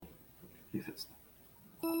if it's...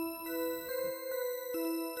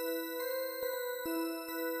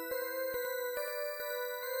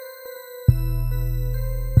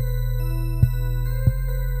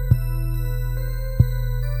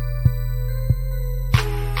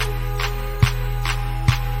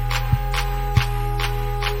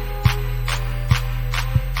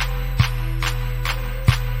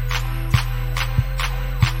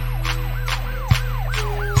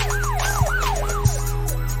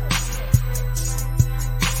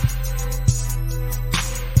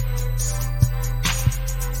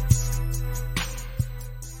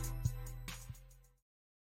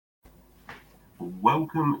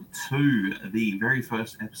 Welcome to the very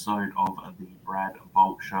first episode of the Brad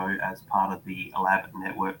Bolt Show as part of the Lab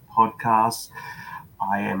Network podcast.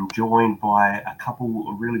 I am joined by a couple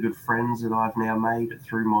of really good friends that I've now made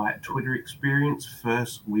through my Twitter experience.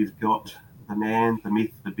 First, we've got the man, the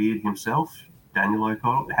myth, the beard himself, Daniel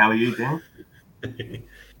O'Connell. How are you, Dan?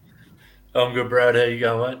 I'm good, Brad. How you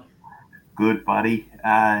going, mate? Good, buddy.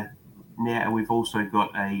 Now we've also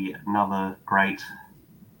got another great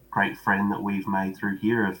friend that we've made through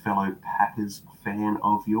here, a fellow Packers fan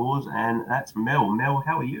of yours, and that's Mel. Mel,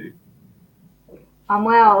 how are you? I'm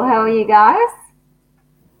well. How are you guys?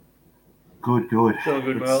 Good. Doing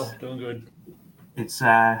good, Mel. Doing good. It's,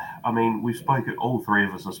 we've spoken, all three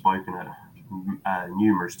of us have spoken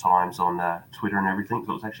numerous times on Twitter and everything,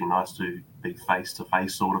 so it's actually nice to be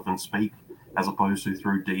face-to-face sort of and speak, as opposed to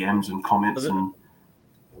through DMs and comments and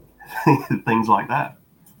things like that.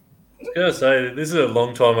 I was going to say, this is a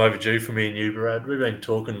long time overdue for me and you, Brad. We've been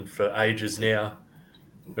talking for ages now.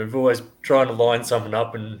 We've always trying to line something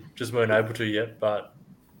up and just weren't able to yet, but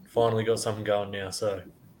finally got something going now, so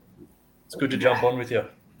it's good to jump on with you.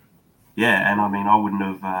 Yeah, and I wouldn't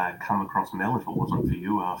have come across Mel if it wasn't for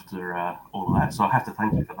you after all of that, so I have to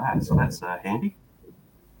thank you for that. So that's handy.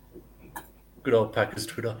 Good old Packers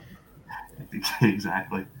Twitter.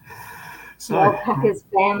 Exactly. So Packers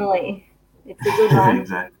family. It's a good one.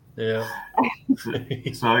 Exactly. Yeah.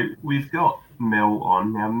 So we've got Mel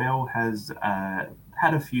on. Now, Mel has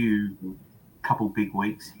had a couple big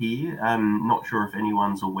weeks here. Not sure if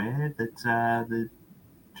anyone's aware that the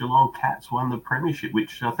Geelong Cats won the premiership,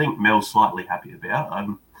 which I think Mel's slightly happy about.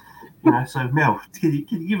 So Mel, can you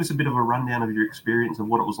give us a bit of a rundown of your experience of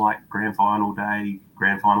what it was like grand final day,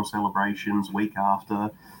 grand final celebrations, week after,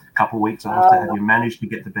 a couple of weeks after? Have you managed to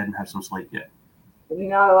get to bed and have some sleep yet?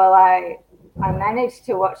 No, well, I managed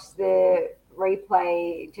to watch the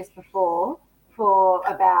replay just before for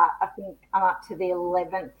about, I think I'm up to the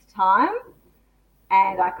 11th time,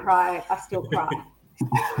 and I still cry.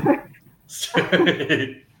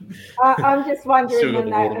 I'm just wondering when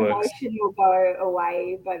that emotion will go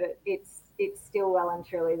away, but it's still well and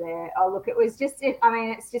truly there. Oh, look, it's just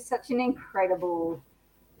such an incredible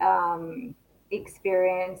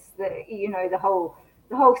experience that, the whole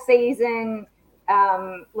season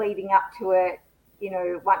leading up to it,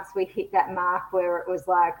 once we hit that mark where it was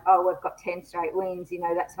like, oh, we've got 10 straight wins,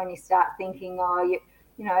 that's when you start thinking,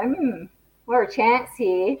 we're a chance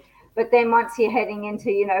here. But then once you're heading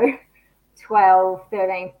into, 12,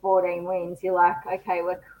 13, 14 wins, you're like, okay,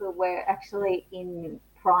 we're actually in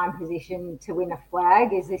prime position to win a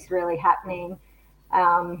flag. Is this really happening?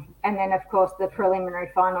 And then, of course, the preliminary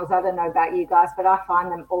finals, I don't know about you guys, but I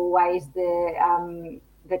find them always the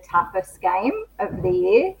toughest game of the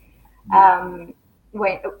year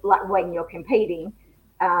when you're competing,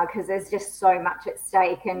 because there's just so much at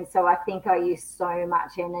stake. And so I think I used so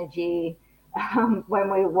much energy when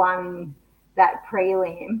we won that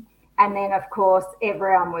prelim. And then, of course,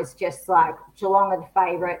 everyone was just like, Geelong are the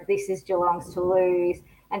favourite. This is Geelong's to lose.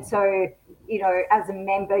 And so, as a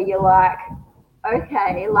member, you're like,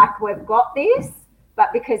 okay, like we've got this,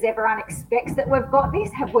 but because everyone expects that we've got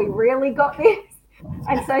this, have we really got this?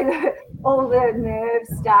 And so all the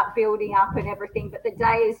nerves start building up and everything. But the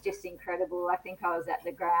day is just incredible. I think I was at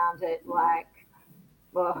the ground at 9,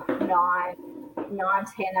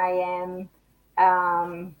 10 a.m.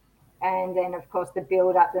 And then, of course, the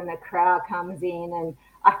build-up, then the crowd comes in. And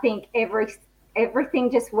I think everything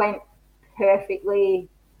just went perfectly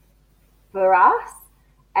for us.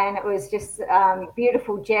 And it was just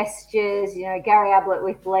beautiful gestures, Gary Ablett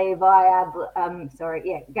with Levi Ablett,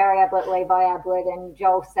 Levi Ablett and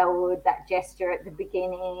Joel Selwood, that gesture at the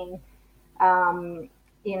beginning.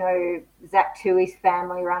 Zach Tui's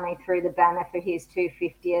family running through the banner for his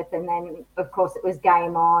 250th. And then, of course, it was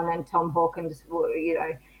game on and Tom Hawkins,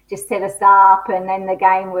 just set us up. And then the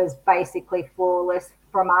game was basically flawless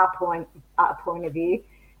from our point of view.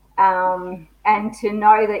 And to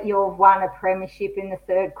know that you've won a premiership in the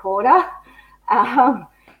third quarter,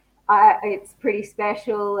 it's pretty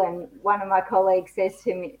special. And one of my colleagues said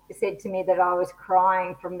to me that I was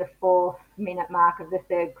crying from the 4-minute mark of the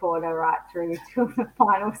third quarter right through to the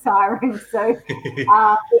final siren. So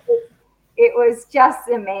it was just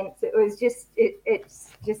immense. It was just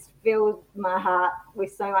it's just filled my heart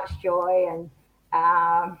with so much joy, and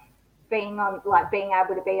being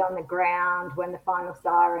able to be on the ground when the final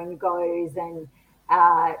siren goes, and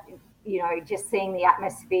just seeing the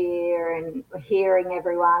atmosphere and hearing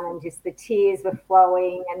everyone, and just the tears were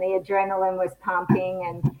flowing and the adrenaline was pumping.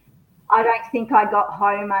 And I don't think I got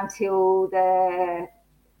home until the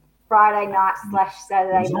Friday night /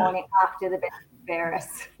 Saturday morning after the best and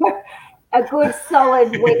fairest. A good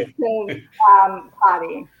solid week of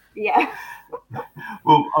partying. Yeah.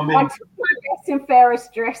 Well, I mean, I took my best and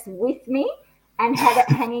fairest dress with me and had it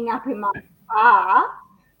hanging up in my car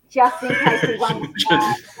just in case we won and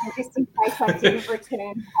just in case I didn't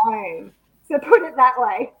return home. So put it that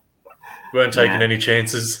way. Weren't taking any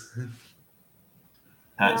chances.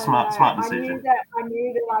 Smart decision. I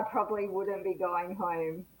knew that I probably wouldn't be going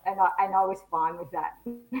home, and I was fine with that.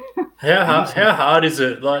 How hard is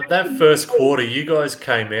it? Like that first quarter, you guys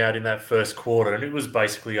came out in that first quarter, and it was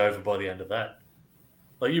basically over by the end of that.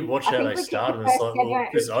 Like you watch how they started, and it's like, well,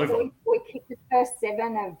 this is over. We kicked the first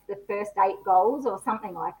 7 of the first 8 goals, or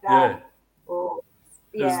something like that. Yeah. Or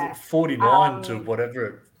it was like 49 to whatever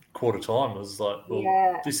at quarter time. It was like,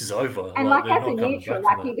 well, this is over. And like as a neutral,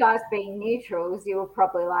 like you guys being neutrals, you were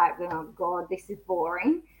probably like, oh God, this is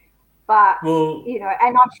boring. But,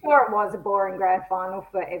 and I'm sure it was a boring grand final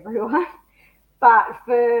for everyone. But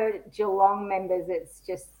for Geelong members, it's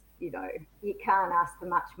just, you can't ask for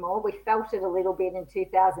much more. We felt it a little bit in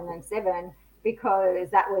 2007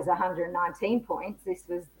 because that was 119 points. This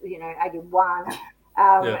was, 81.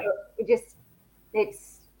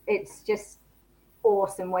 It's just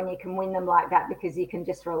awesome when you can win them like that, because you can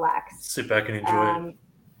just relax. Sit back and enjoy it.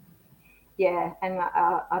 Yeah, and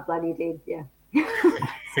I bloody did, yeah.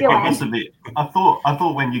 I must admit, I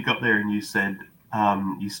thought when you got there and you said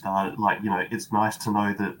you started, like, it's nice to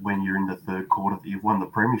know that when you're in the third quarter that you've won the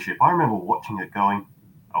premiership. I remember watching it going,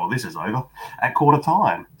 oh, this is over at quarter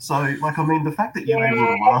time. So, like, I mean, the fact that you were able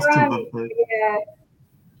to last till the third. Yeah.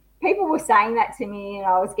 People were saying that to me, and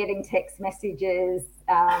I was getting text messages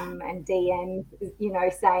and DMs,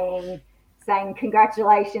 saying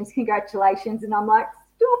congratulations, and I'm like,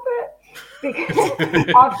 stop it, because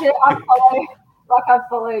I've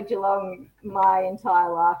followed Geelong my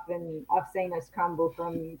entire life, and I've seen us crumble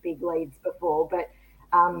from big leads before, but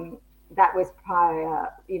that was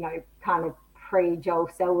prior, kind of pre-Joel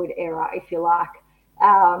Selwood era, if you like.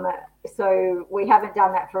 So we haven't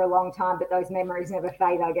done that for a long time, but those memories never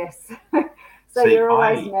fade, I guess. You're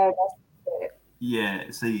always nervous. Yeah,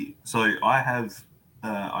 so I have,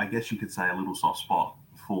 I guess you could say, a little soft spot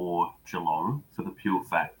for Geelong, for the pure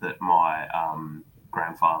fact that my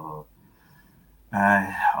grandfather,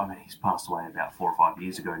 he's passed away about 4 or 5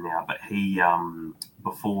 years ago now, but he,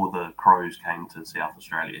 before the Crows came to South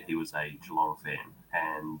Australia, he was a Geelong fan.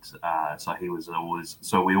 And so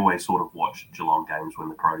we always sort of watched Geelong games when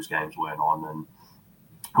the Crows games weren't on, and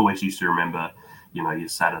always used to remember, your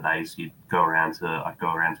Saturdays, I'd go around to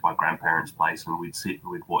my grandparents' place, and we'd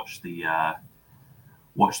watch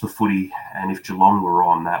the footy, and if Geelong were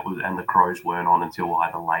on, and the Crows weren't on until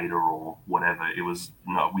either later or whatever,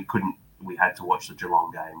 we had to watch the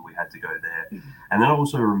Geelong game. We had to go there. And then I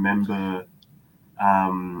also remember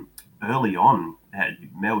early on,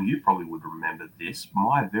 Mel, you probably would remember this,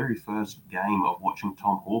 my very first game of watching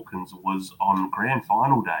Tom Hawkins was on grand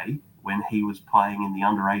final day when he was playing in the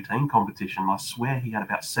under-18 competition. I swear he had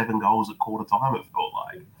about 7 goals at quarter time, it felt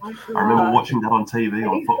like. I remember watching that on TV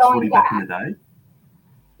on Fox Footy back in the day.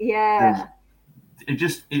 Yeah.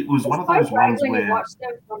 It was one of those ones where you watch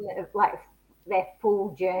them from their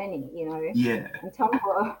full journey, Yeah. And Tom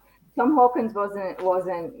Hawkins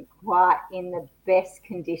wasn't quite in the best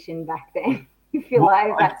condition back then. If you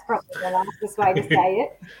like, that's probably the nicest way to say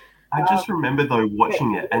it. I just remember though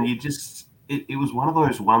watching it, and it was one of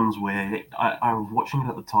those ones where I was watching it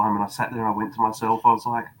at the time, and I sat there and I went to myself, I was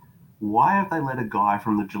like, why have they let a guy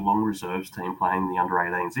from the Geelong reserves team playing the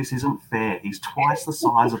under-18s? This isn't fair. He's twice the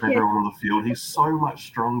size of everyone on the field. He's so much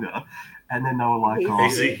stronger. And then they were like,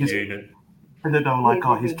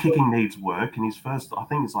 his kicking needs work. And I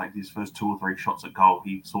think it's like his first 2 or 3 shots at goal,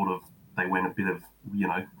 they went a bit of,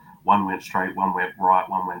 one went straight, one went right,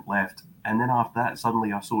 one went left. And then after that,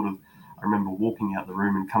 suddenly I remember walking out the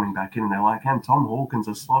room and coming back in, and they're like, and Tom Hawkins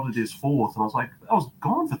has slotted his 4th. And I was like, I was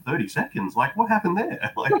gone for 30 seconds. Like, what happened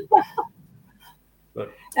there? Like,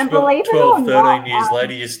 but and 12, 13 years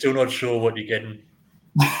later, you're still not sure what you're getting.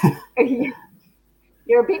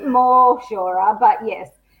 You're a bit more surer, but yes,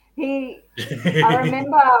 he. I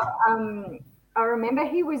remember. I remember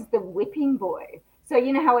he was the whipping boy. So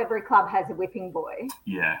you know how every club has a whipping boy.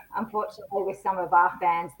 Yeah. Unfortunately, with some of our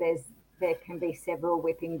fans, there can be several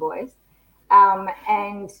whipping boys.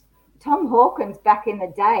 And Tom Hawkins back in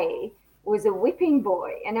the day was a whipping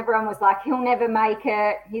boy, and everyone was like, "He'll never make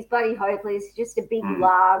it. He's bloody hopeless. Just a big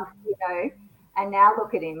lug, you know." And now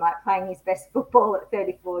look at him, like playing his best football at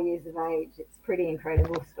 34 years of age. It's a pretty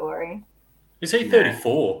incredible story. Is he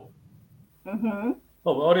 34? Mm-hmm.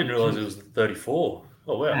 Oh, well, I didn't realise he was 34.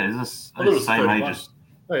 Oh, wow. Yeah, I thought it was same 31.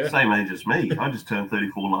 same age as me. I just turned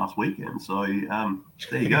 34 last weekend, so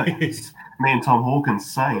there you go. Me and Tom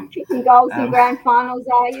Hawkins, same. Kicking goals in grand finals,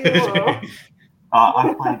 are you? Or?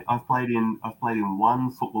 I've played in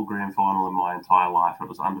one football grand final in my entire life, and it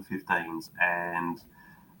was under 15s, and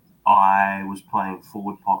I was playing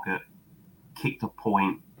forward pocket, kicked a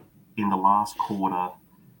point in the last quarter.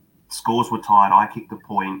 Scores were tied. I kicked a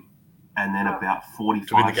point, and then about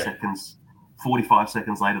 45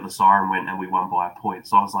 seconds later, the siren went, and we won by a point.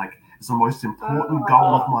 So I was like, "It's the most important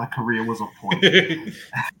goal of my career was a point." There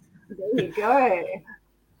you go.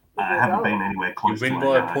 I haven't been anywhere close to it. You win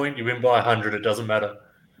by a point, you win by 100. It doesn't matter.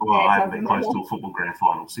 Well, I haven't been close to a football grand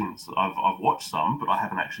final since. I've watched some, but I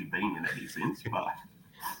haven't actually been in any since. But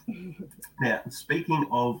now, speaking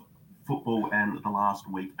of football and the last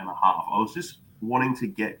week and a half, I was just wanting to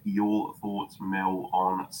get your thoughts, Mel,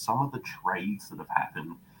 on some of the trades that have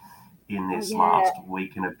happened in this last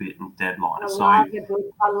week and a bit and deadline.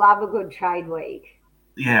 I love a good trade week.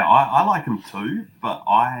 Yeah, I like them too, but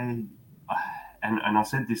and I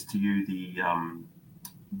said this to you the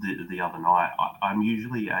other night. I'm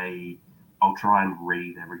usually I'll try and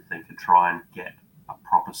read everything to try and get a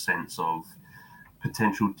proper sense of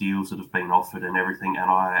potential deals that have been offered and everything, and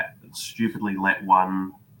I stupidly let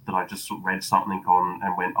one that I just read something on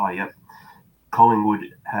and went, "Oh, yep,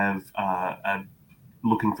 Collingwood have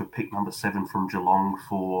looking for pick number 7 from Geelong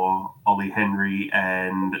for Ollie Henry,"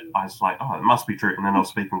 and I was like, "Oh, it must be true." And then I was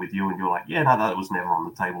speaking with you, and you're like, "Yeah, no, that was never on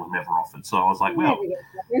the table and never offered." So I was like, "Well,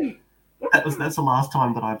 that's the last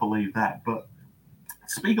time that I believe that." But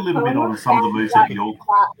speak a little bit on some of the moves that you're.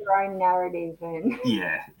 Start your own narrative, and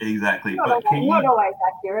yeah, exactly. Not always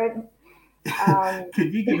accurate.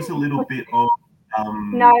 Can you give us a little bit of?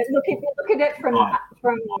 No, look, if you look at it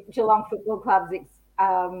from Geelong Football Club's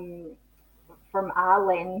from our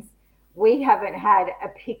lens, we haven't had a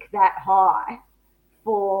pick that high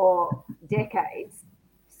for decades,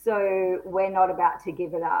 so we're not about to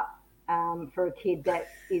give it up for a kid that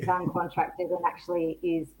is uncontracted and actually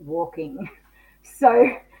is walking.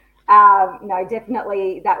 So no,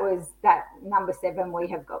 definitely that number 7. We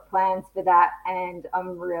have got plans for that, and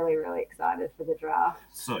I'm really, really excited for the draft.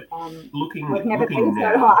 So we've never been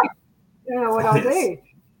so high. I don't know what I'll do.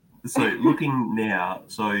 So looking now,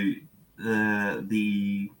 so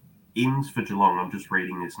the ins for Geelong, I'm just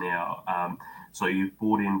reading this now. So you've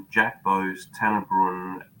brought in Jack Bowes, Tanner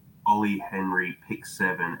Bruin, Ollie Henry, pick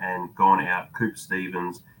 7, and gone out Cooper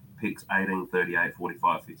Stevens, picks 18, 38,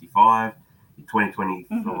 45, 55.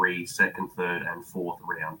 2023 second, third, and fourth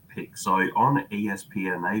round pick. So on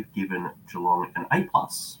ESPN, they've given Geelong an A+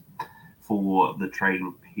 for the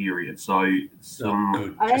trading period. So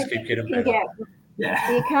good. Just keep getting better.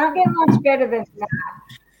 You can't get much better than that.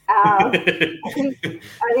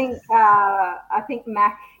 I think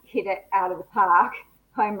Mac hit it out of the park,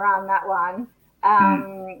 home run that one.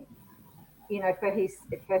 You know, for his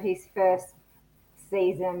first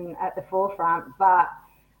season at the forefront, but.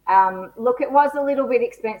 Look, it was a little bit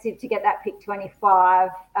expensive to get that pick 25,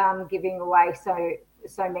 giving away so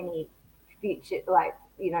many future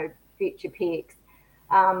picks,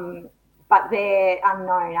 but they're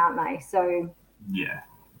unknown, aren't they? So yeah.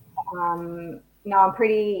 No, I'm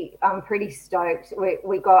pretty stoked.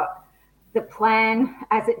 We got the plan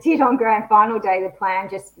as it did on grand final day. The plan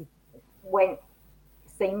just went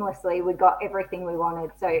seamlessly. We got everything we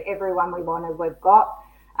wanted. So everyone we wanted, we've got.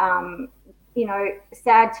 You know,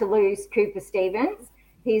 sad to lose Cooper Stevens.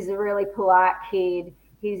 He's a really polite kid.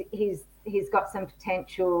 He's got some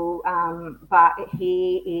potential, but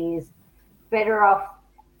he is better off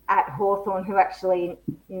at Hawthorn, who actually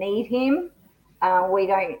need him. We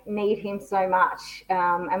don't need him so much,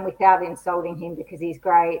 and without insulting him, because he's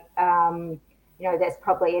great, you know, there's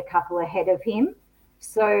probably a couple ahead of him.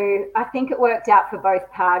 So I think it worked out for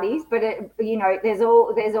both parties, but you know, there's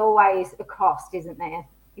always a cost, isn't there?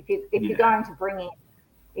 If you're going to bring in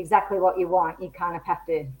exactly what you want, you kind of have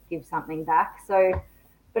to give something back. So,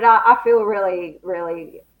 but I feel really,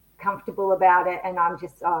 really comfortable about it, and I'm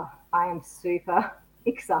just I am super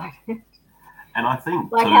excited. And I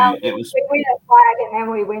think like too, how it was. we win a flag and then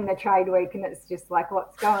we win the trade week, and it's just like,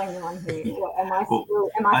 what's going on here? What, am I Well, still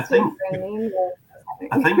I think dreaming?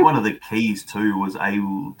 I think one of the keys too was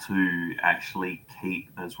able to actually keep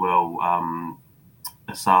as well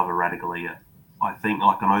Asava Radicale. I think,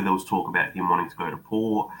 like, I know there was talk about him wanting to go to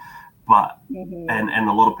Port, but and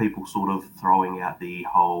a lot of people sort of throwing out the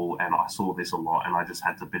whole, and I saw this a lot, and I just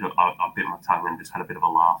had to I bit my tongue and just had a bit of a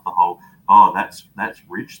laugh. The whole, oh, that's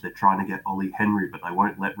rich. They're trying to get Ollie Henry, but they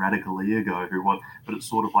won't let Radicale go. But it's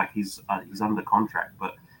sort of like he's under contract,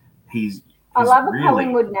 but he's I love really, a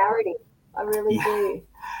Collingwood narrative. I really do.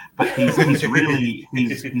 But he's really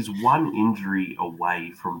he's one injury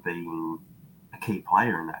away from being a key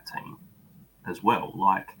player in that team as well.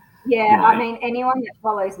 Like, yeah, you know, I mean, anyone that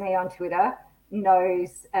follows me on Twitter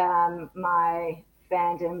knows my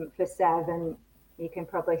fandom for Sav, and you can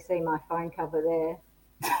probably see my phone cover there.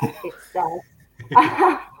 It's Sav.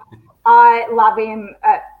 I love him.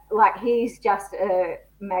 Like, he's just a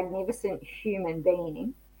magnificent human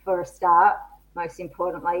being for a start, most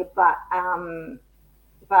importantly. But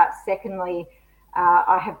secondly,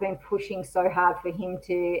 I have been pushing so hard for him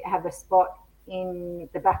to have a spot in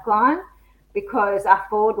the back line, because our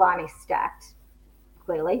forward line is stacked,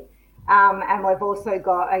 clearly. And we've also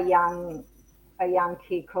got a young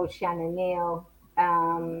kid called Shannon Neal,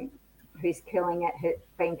 who's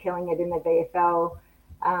been killing it in the VFL.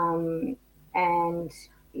 And,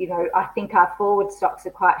 you know, I think our forward stocks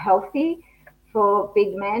are quite healthy for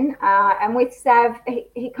big men. And with Sav,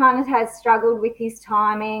 he kind of has struggled with his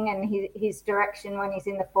timing and his direction when he's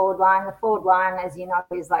in the forward line. The forward line, as you know,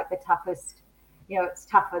 is like the toughest. You know, it's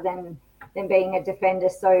tougher than being a defender.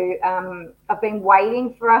 So I've been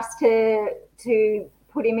waiting for us to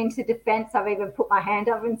put him into defence. I've even put my hand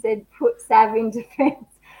up and said, put Sav in defence.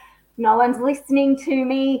 No one's listening to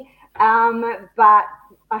me. But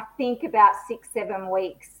I think about 6-7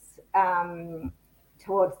 weeks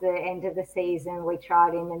towards the end of the season, we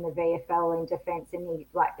tried him in the VFL in defence, and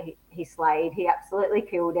he slayed. He absolutely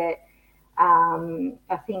killed it.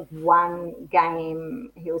 I think one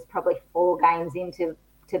game, he was probably 4 games into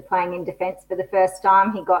playing in defence for the first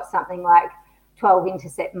time. He got something like 12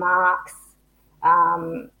 intercept marks.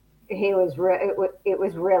 It was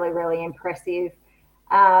really, really impressive.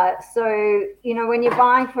 So, you know, when you're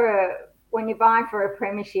buying for a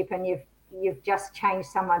premiership and you've just changed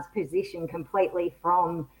someone's position completely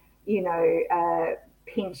from, you know,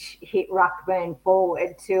 pinch hit ruckman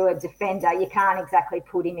forward to a defender, you can't exactly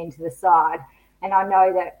put him into the side. And I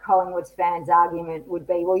know that Collingwood's fans' argument would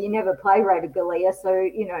be, well, you never play Radicale, so,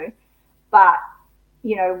 you know, but,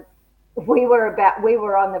 you know, we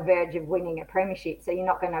were on the verge of winning a premiership, so you're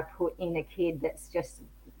not going to put in a kid that's just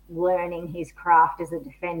learning his craft as a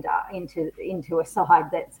defender into a side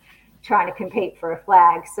that's trying to compete for a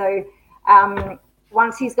flag. So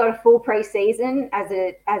once he's got a full pre-season as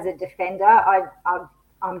a defender,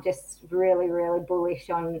 I'm just really, really bullish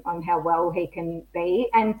on how well he can be.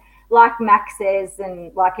 And like Max says,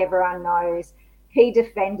 and like everyone knows, key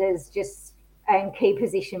defenders and key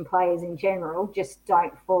position players in general just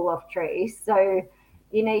don't fall off trees. So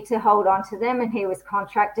you need to hold on to them. And he was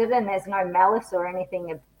contracted, and there's no malice or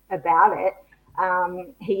anything about it.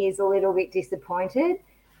 He is a little bit disappointed,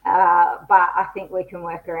 but I think we can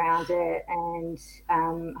work around it and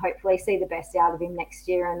hopefully see the best out of him next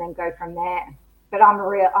year and then go from there. But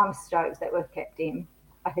I'm stoked that we've kept him.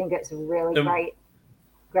 I think it's a really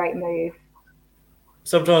great move.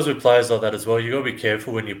 Sometimes with players like that as well, you got to be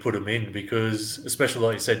careful when you put them in, because, especially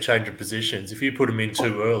like you said, changing positions, if you put them in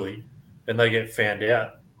too early and they get found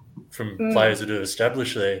out from players that are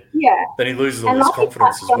established there, then he loses all his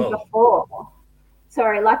confidence as well.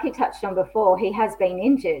 Like he touched on before, he has been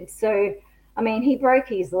injured. So, I mean, he broke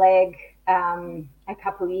his leg a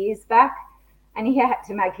couple of years back, and he had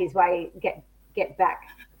to make his way, get back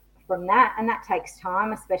from that. And that takes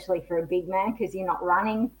time, especially for a big man, because you're not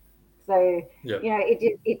running. So, you know,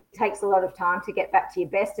 it takes a lot of time to get back to your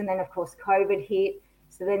best. And then, of course, COVID hit.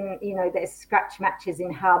 So then, you know, there's scratch matches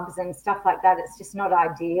in hubs and stuff like that. It's just not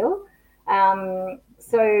ideal.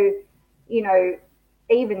 So, you know,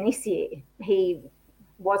 even this year, he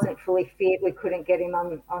wasn't fully fit. We couldn't get him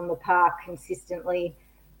on the park consistently.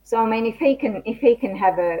 So, I mean, if he can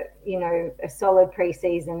have a solid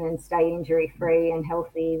preseason and stay injury free and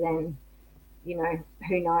healthy, then, you know,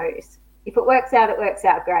 who knows? If it works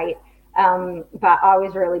out great. But I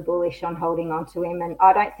was really bullish on holding on to him, and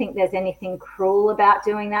I don't think there's anything cruel about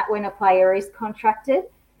doing that when a player is contracted.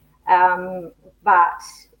 But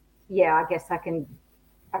yeah, I guess I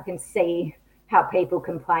can see how people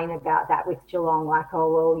complain about that with Geelong, like,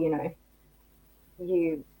 oh well, you know,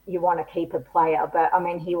 you want to keep a player. But I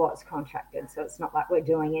mean, he was contracted, so it's not like we're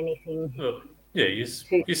doing anything. Well, yeah, you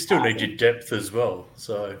still need your depth as well.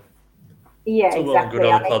 So yeah, it's all well and good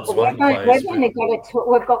exactly. other clubs wanting players.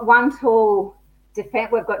 We've got one tall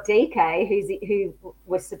defense. We've got DK, who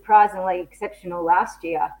was surprisingly exceptional last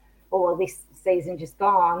year, or this season just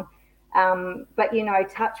gone. But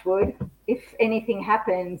touch wood, if anything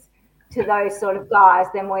happens to those sort of guys,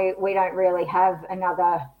 then we don't really have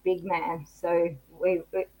another big man. So we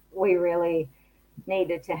really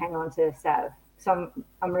needed to hang on to Sav. So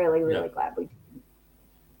I'm really glad we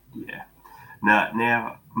did. Yeah.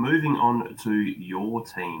 Now moving on to your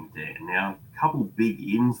team, Dan. Now, a couple big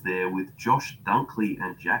ins there with Josh Dunkley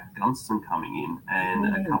and Jack Gunston coming in,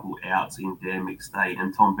 and a couple outs in Dan McStay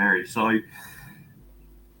and Tom Berry. So,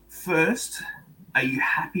 first, are you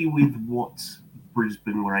happy with what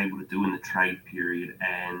Brisbane were able to do in the trade period,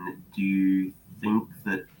 and do you think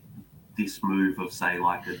that this move of, say,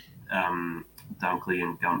 like a Dunkley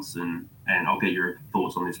and Gunston, and I'll get your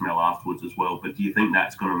thoughts on this, Mel, afterwards as well, but do you think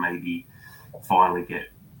that's going to maybe finally get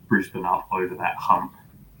Brisbane up over that hump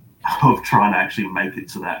of trying to actually make it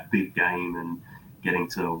to that big game and getting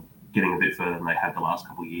a bit further than they had the last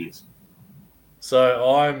couple of years?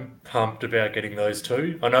 So I'm pumped about getting those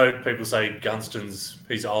two. I know people say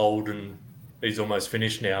he's old and he's almost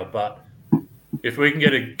finished now, but if we can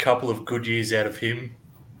get a couple of good years out of him,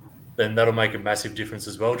 then that'll make a massive difference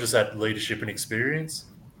as well, just that leadership and experience.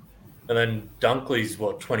 And then Dunkley's,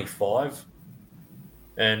 25?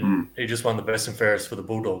 And he just won the best and fairest for the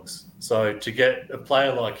Bulldogs. So to get a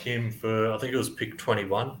player like him for, I think it was pick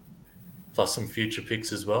 21, plus some future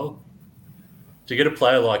picks as well, to get a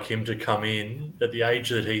player like him to come in at the age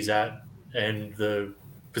that he's at and the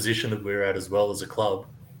position that we're at as well as a club,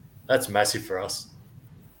 that's massive for us.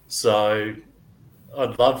 So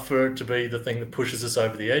I'd love for it to be the thing that pushes us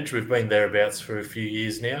over the edge. We've been thereabouts for a few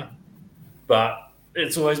years now, but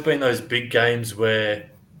it's always been those big games where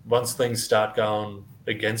once things start going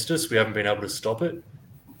against us, we haven't been able to stop it.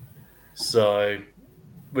 So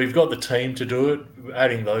we've got the team to do it.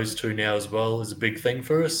 Adding those two now as well is a big thing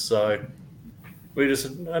for us. So we're just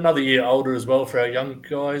another year older as well for our young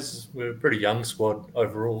guys. We're a pretty young squad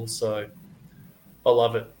overall, so I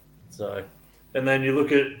love it. So, and then you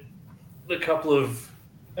look at the couple of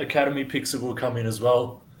academy picks that will come in as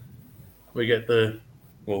well. We get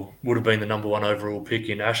would have been the number 1 overall pick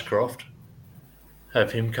in Ashcroft.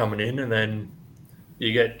 Have him coming in, and then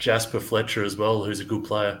you get Jasper Fletcher as well, who's a good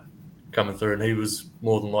player coming through, and he was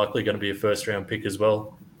more than likely going to be a first-round pick as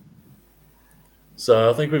well. So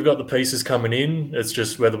I think we've got the pieces coming in. It's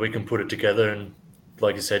just whether we can put it together and,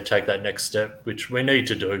 like you said, take that next step, which we need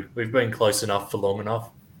to do. We've been close enough for long enough.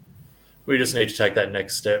 We just need to take that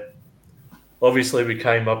next step. Obviously, we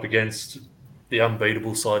came up against the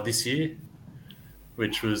unbeatable side this year,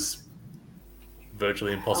 which was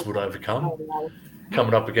virtually impossible to overcome.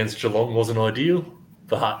 Coming up against Geelong wasn't ideal,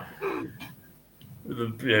 but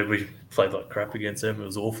we played like crap against them. It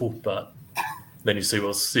was awful, but then you see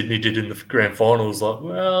what Sydney did in the grand final. It was like,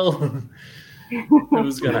 well, it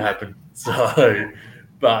was going to happen. So,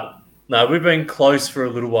 but no, we've been close for a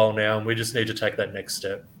little while now, and we just need to take that next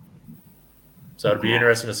step. So it'll be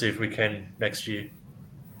interesting to see if we can next year.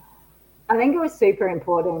 I think it was super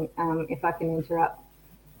important, if I can interrupt,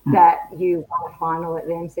 that you won a final at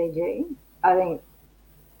the MCG. I think,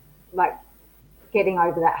 like, getting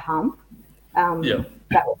over that hump,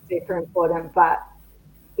 that was super important. But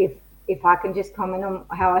if I can just comment on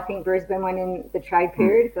how I think Brisbane went in the trade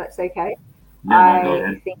period, if that's okay.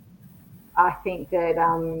 I think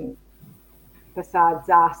that besides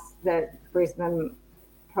us, that Brisbane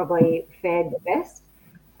probably fared the best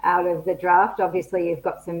out of the draft. Obviously, you've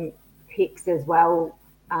got some picks as well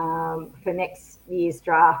for next year's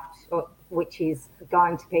draft, which is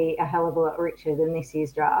going to be a hell of a lot richer than this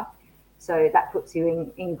year's draft. So that puts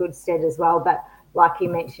you in good stead as well. But like you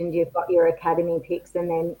mentioned, you've got your academy picks, and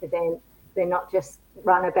then they're not just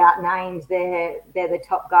runabout names. They're the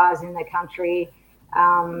top guys in the country.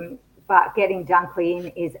 But getting Dunkley in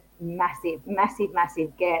is massive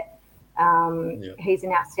get. He's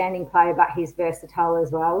an outstanding player, but he's versatile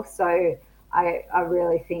as well. So I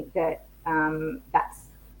really think that that's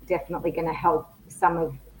definitely going to help some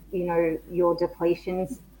of your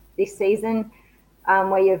depletions this season,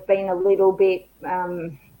 where you've been a little bit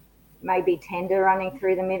maybe tender running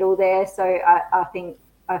through the middle there. So I think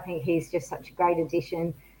he's just such a great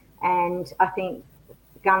addition, and I think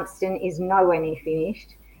Gunston is nowhere near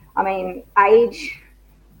finished. I mean, age.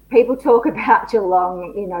 People talk about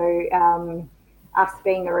Geelong, us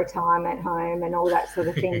being a retirement home and all that sort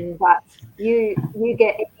of thing. But you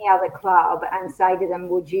get any other club and say to them,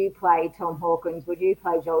 would you play Tom Hawkins? Would you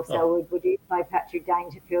play Joel Selwood? Would you play Patrick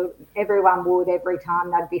Dangerfield? Everyone would every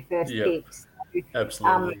time they'd be first picked. So,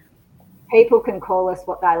 absolutely. People can call us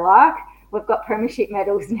what they like. We've got premiership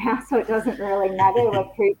medals now, so it doesn't really matter.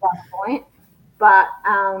 We've proved that point. But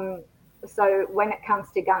so when it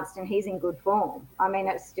comes to Gunston, he's in good form. I mean,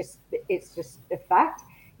 it's just a fact.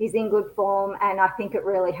 He's in good form, and I think it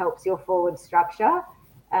really helps your forward structure.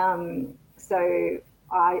 So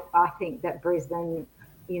I think that Brisbane,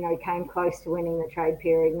 came close to winning the trade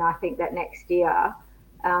period, and I think that next year,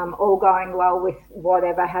 all going well with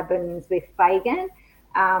whatever happens with Fagan,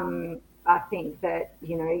 I think that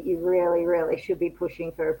you really, really should be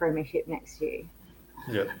pushing for a premiership next year.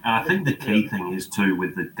 Yeah, and I think the key thing is too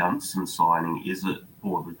with the Gunston signing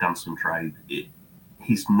or the Gunston trade,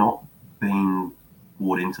 he's not being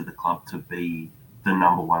brought into the club to be the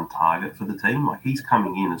number one target for the team. Like, he's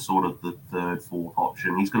coming in as sort of the third, fourth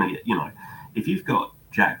option. He's going to get, if you've got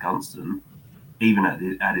Jack Gunston, even at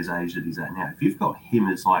his age that he's at now, if you've got him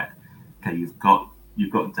as like, okay, you've got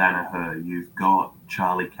Danaher, you've got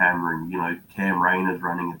Charlie Cameron, Cam Rayner's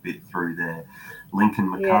running a bit through there, Lincoln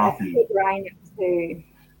McCarthy. Yeah, Rayner too.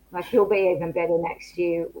 Like, he'll be even better next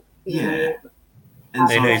year. Yeah. And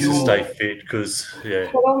he needs to stay fit because,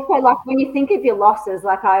 But also, like, when you think of your losses,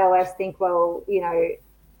 like, I always think, well,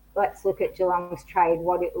 let's look at Geelong's trade.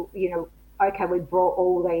 Okay, we brought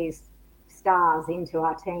all these stars into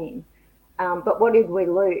our team, but what did we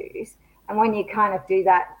lose? And when you kind of do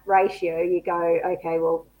that ratio, you go, okay,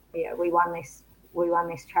 well, yeah, we won this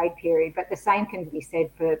trade period. But the same can be said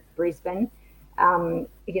for Brisbane.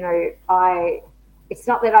 It's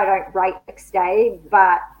not that I don't rate McStay,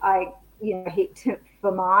 but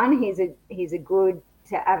for mine, he's a good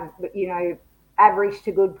to average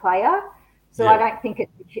to good player. So I don't think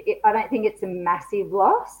it's a massive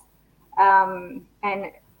loss. And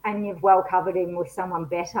you've well covered him with someone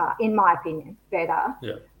better, in my opinion, better.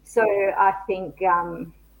 Yeah. So I think,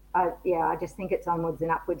 I just think it's onwards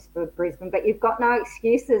and upwards for Brisbane. But you've got no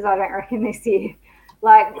excuses, I don't reckon, this year.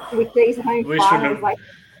 Like, with these home finals, like,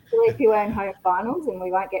 if you earn home finals, and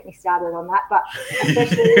we won't get me started on that, but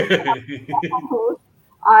especially finals,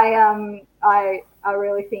 I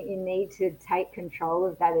really think you need to take control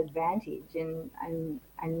of that advantage and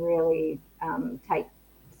really take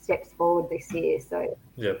steps forward this year. So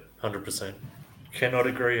 100%. Cannot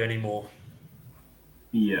agree anymore.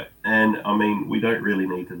 Yeah, and I mean, we don't really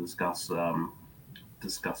need to discuss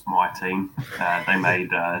my team. They made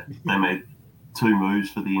two moves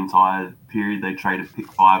for the entire period. They traded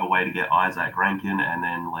pick 5 away to get Isaac Rankin, and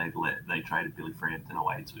then they traded Billy Frampton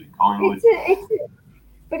away to Collingwood.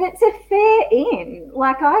 But it's a fair in.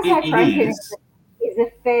 Like, Isaac Rankin is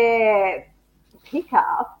a fair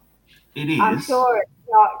pickup. It is. I'm sure it's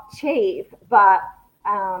not cheap, but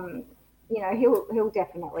he'll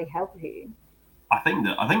definitely help you. I think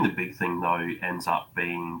the big thing though ends up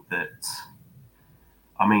being that,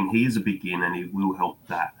 I mean, he is a big in and he will help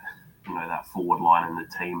that, that forward line and the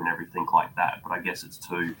team and everything like that. But I guess it's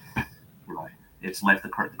it's left the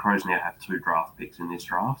Crows now have 2 draft picks in this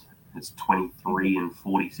draft. It's 23 and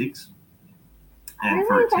 46. And really?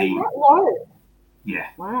 for a team, that low? Yeah.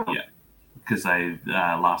 Wow. Yeah. Because they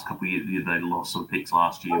last couple of years they lost some picks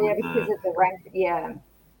last year because of the rank.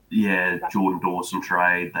 Yeah, Jordan Dawson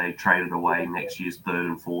trade. They traded away next year's 3rd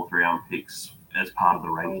and 4th round picks as part of the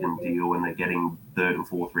Rankin deal, and they're getting 3rd and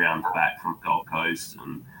 4th rounds back from Gold Coast,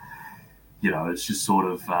 and it's just sort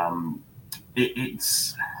of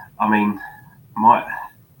it's. I mean,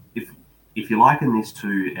 if you're liking this to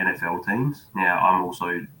NFL teams, now I'm also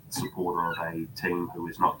a supporter of a team who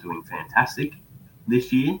is not doing fantastic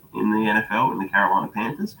this year in the NFL, in the Carolina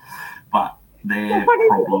Panthers, but their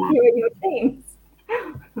problem. Your teams?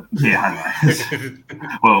 Yeah, I know.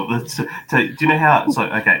 Well, do you know how? So,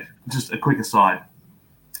 okay, just a quick aside.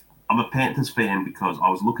 I'm a Panthers fan because I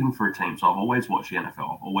was looking for a team. So I've always watched the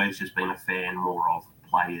NFL. I've always just been a fan more of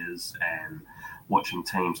players and watching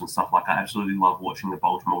teams and stuff like that. I absolutely love watching the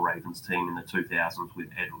Baltimore Ravens team in the 2000s with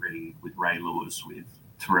Ed Reed, with Ray Lewis, with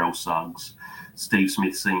Terrell Suggs, Steve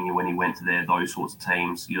Smith Sr. when he went to there, those sorts of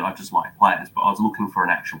teams. I just like players, but I was looking for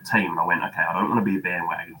an actual team, and I went, okay, I don't want to be a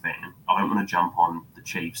bandwagon fan. I don't want to jump on the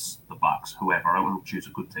Chiefs, the Bucks, whoever. I don't want to choose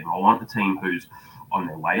a good team. I want a team who's on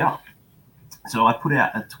their way up. So I put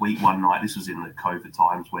out a tweet one night. This was in the COVID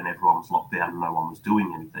times when everyone was locked down and no one was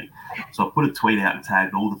doing anything. So I put a tweet out and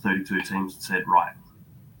tagged all the 32 teams and said, right,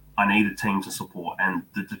 I need a team to support. And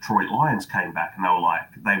the Detroit Lions came back and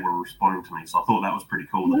they were responding to me. So I thought that was pretty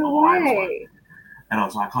cool. That the Lions were. And I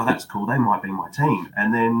was like, oh, that's cool. They might be my team.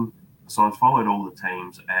 And then So I followed all the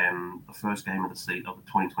teams, and the first game of the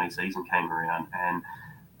 2020 season came around, and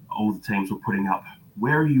all the teams were putting up,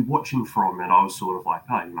 where are you watching from? And I was sort of like,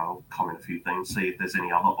 oh, I'll comment a few things, see if there's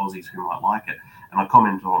any other Aussies who might like it. And I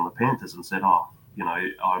commented on the Panthers and said, I'm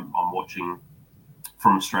watching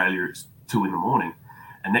from Australia, it's 2 a.m.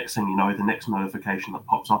 And next thing you know, the next notification that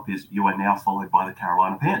pops up is you are now followed by the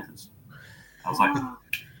Carolina Panthers. I was like,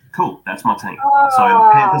 cool, that's my team. So the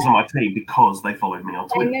Panthers are my team because they followed me on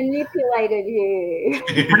Twitter. They manipulated you.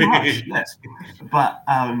 Pretty much, yes. But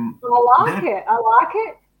I like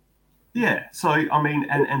it. Yeah. So, I mean,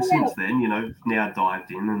 and since then, now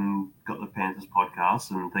dived in and got the Panthers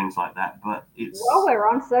podcast and things like that. But it's... While we're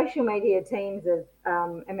on social media teams of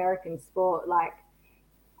American sport, like,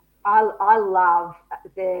 I love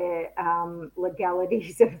the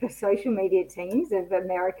legalities of the social media teams of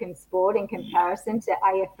American sport in comparison to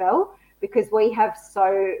AFL, because we have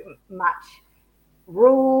so much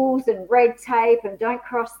rules and red tape and don't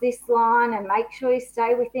cross this line and make sure you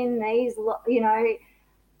stay within these,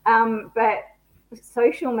 but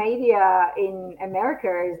social media in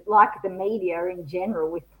America is like the media in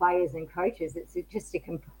general with players and coaches. It's just a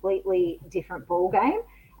completely different ball game.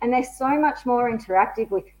 And they're so much more interactive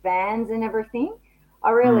with fans and everything. I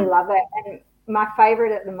really love it. And my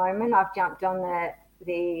favourite at the moment, I've jumped on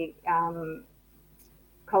the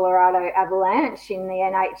Colorado Avalanche in the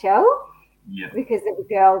NHL because of a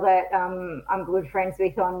girl that I'm good friends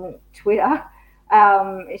with on Twitter.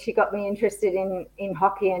 She got me interested in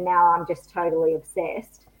hockey, and now I'm just totally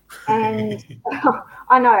obsessed. And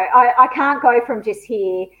I know I can't go from just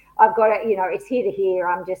here. I've got it, it's here to here.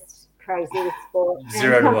 I'm just crazy with sport.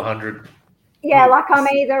 0 to 100. Yeah, like I'm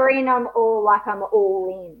either in, I'm all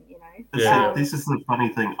in, Yeah. This is the funny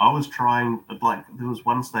thing. I was trying, there was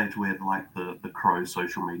one stage where, the Crows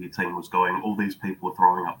social media team was going, all these people were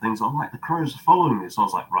throwing up things. I'm like, the Crows are following this. I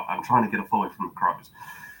was like, right, I'm trying to get a follow from the Crows.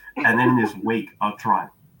 And then this week, I tried.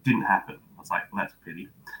 Didn't happen. I was like, well, that's a pity.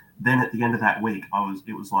 Then at the end of that week,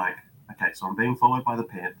 it was like, okay, so I'm being followed by the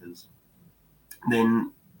Panthers.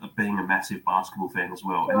 Then being a massive basketball fan as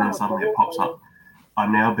well. And then suddenly it pops up,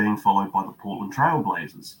 I'm now being followed by the Portland Trail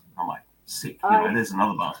Blazers. I'm like, sick, there's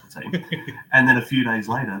another basketball team. And then a few days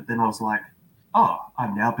later, then I was like, oh,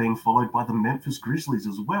 I'm now being followed by the Memphis Grizzlies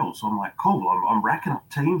as well. So I'm like, cool, I'm racking up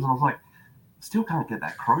teams. And I was like, still can't get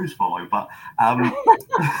that Crows follow, but follow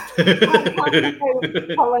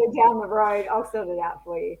down the road. I'll sort it out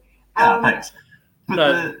for you. Thanks.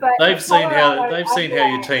 But they've seen how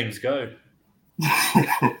your teams go.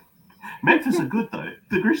 Memphis are good though.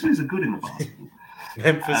 The Grizzlies are good in the basketball.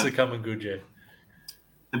 Memphis are coming good, yeah.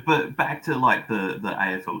 But back to the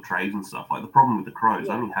AFL trades and stuff. Like the problem with the Crows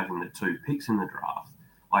only having the 2 picks in the draft.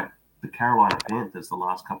 Like the Carolina Panthers, the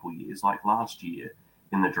last couple of years, like last year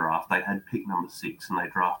in the draft, they had pick number 6 and they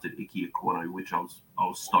drafted Ike Ekwonu, which I was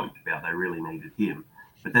stoked about. They really needed him.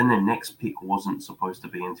 But then their next pick wasn't supposed to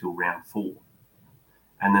be until round 4,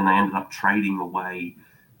 and then they ended up trading away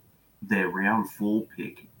their round 4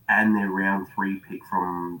 pick and their round 3 pick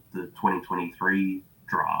from the 2023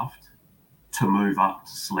 draft to move up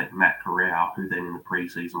to select Matt Corral, who then in the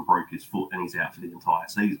preseason broke his foot and he's out for the entire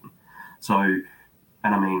season. So, and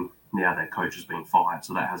I mean, now their coach has been fired,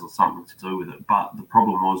 so that has something to do with it. But the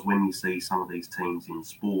problem was when you see some of these teams in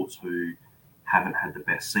sports who haven't had the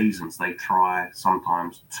best seasons, they try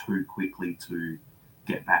sometimes too quickly to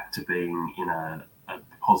get back to being in a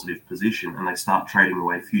positive position, and they start trading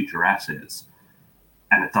away future assets,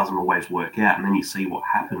 and it doesn't always work out. And then you see what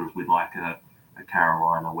happens with like a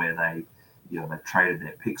Carolina where they've traded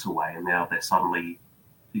their picks away, and now they're suddenly,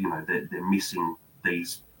 they're missing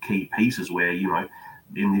these key pieces where,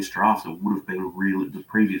 in this draft, it would have been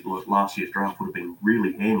last year's draft would have been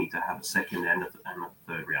really handy to have a second and a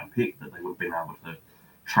third round pick that they would have been able to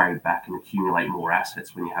trade back and accumulate more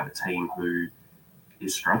assets when you have a team who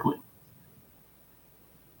is struggling.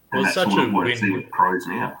 And that's sort of what I see with Crows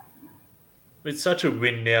now. It's such a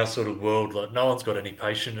win now sort of world. Like no one's got any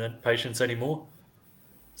patience anymore.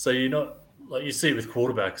 So you're not like you see it with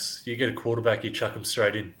quarterbacks. You get a quarterback, you chuck them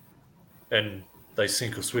straight in, and they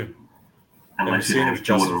sink or swim. Unless your name's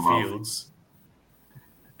Jordan Fields.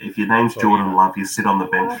 Love. If your name's Jordan Love, you sit on the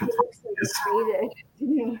bench for 3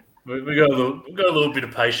 years. We got a little bit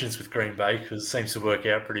of patience with Green Bay because it seems to work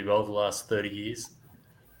out pretty well the last 30 years.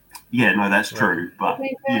 Yeah, no, that's true. But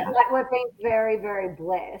we've been very, very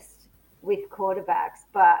blessed with quarterbacks.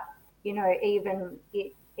 But even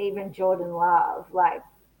Jordan Love,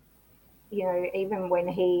 even when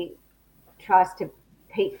he tries to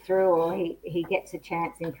peek through or he gets a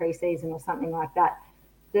chance in preseason or something like that,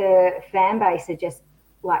 the fan base are just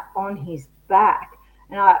like on his back.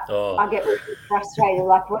 And I get really frustrated.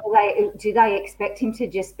 Like, do they expect him to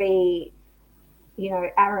just be,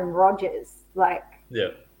 Aaron Rodgers, like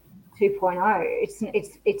 2.0?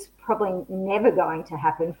 It's probably never going to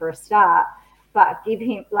happen for a start, but give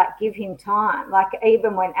him time. Like,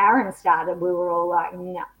 even when Aaron started, we were all like,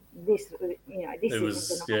 no, this it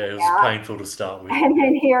was painful to start with. And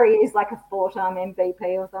then here he is, like a 4-time MVP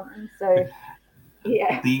or something. So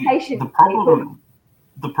yeah, the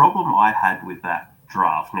problem I had with that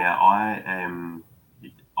draft. Now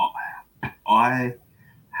I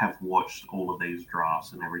have watched all of these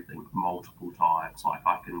drafts and everything multiple times. Like,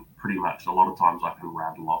 I can pretty much, a lot of times I can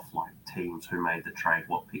rattle off like teams who made the trade,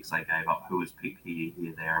 what picks they gave up, who was picked here,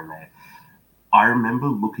 there, and there. I remember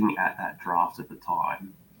looking at that draft at the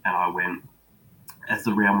time, and I went, as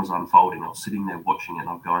the round was unfolding, I was sitting there watching it, and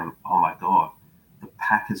I'm going, oh my God, the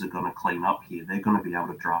Packers are going to clean up here. They're going to be able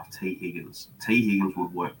to draft T. Higgins. T. Higgins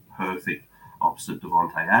would work perfect opposite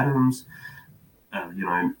Devontae Adams.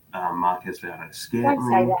 Marquez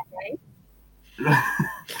Valdez-Scantling.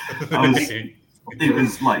 Don't say that name. It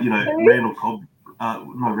was like, Randall Cobb.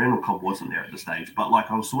 No, Randall Cobb wasn't there at the stage, but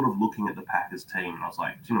like, I was sort of looking at the Packers team, and I was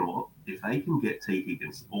like, do you know what? If they can get T.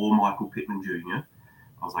 Higgins or Michael Pittman Jr.,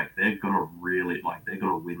 I was like, they're going to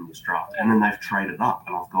win this draft. And then they've traded up,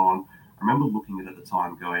 and I remember looking at it at the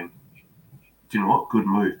time going, do you know what? Good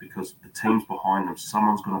move, because the team's behind them.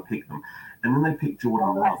 Someone's going to pick them. And then they picked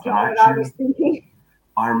Jordan Love. That's not what I was thinking.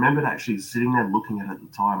 I remembered actually sitting there looking at it at the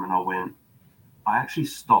time, and I actually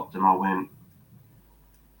stopped and I went,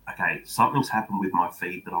 okay, something's happened with my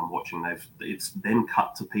feed that I'm watching. It's then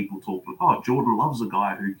cut to people talking, oh, Jordan Love's a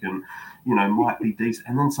guy who can, might be decent.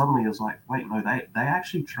 And then suddenly I was like, wait, no, they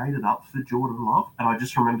actually traded up for Jordan Love. And I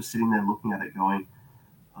just remember sitting there looking at it going,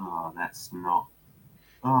 oh, that's not.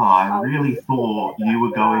 Oh, I really thought you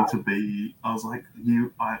were going to be. I was like,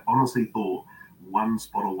 I honestly thought one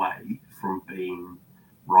spot away from being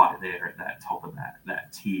right there at that top of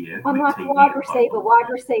that tier. I'm like, wide receiver,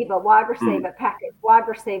 Packers, wide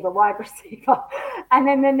receiver. And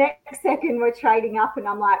then the next second we're trading up, and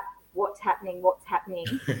I'm like, what's happening?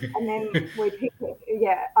 And then we pick it.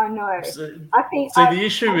 Yeah, I know. The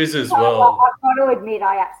issue is as well. I've got to admit,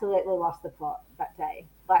 I absolutely lost the plot that day.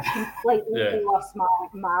 Like, completely lost my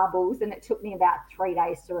marbles, and it took me about 3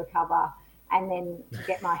 days to recover and then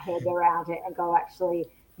get my head around it and go, actually,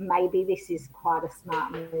 maybe this is quite a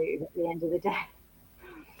smart move at the end of the day.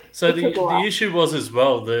 So the issue was as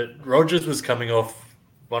well that Rodgers was coming off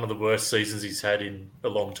one of the worst seasons he's had in a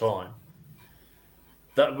long time.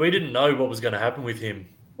 That we didn't know what was going to happen with him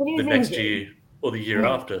the next year or the year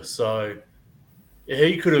after. So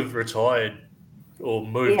he could have retired or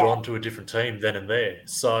moved on to a different team then and there.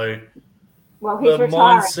 So he's retiring.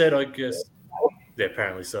 Mindset, I guess,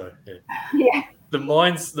 apparently so. Yeah. The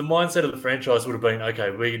mindset of the franchise would have been,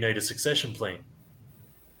 okay, we need a succession plan.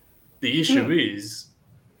 The issue is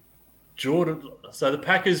Jordan. So the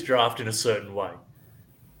Packers draft in a certain way,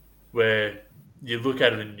 where you look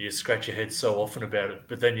at it and you scratch your head so often about it,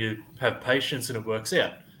 but then you have patience and it works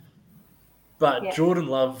out. But Jordan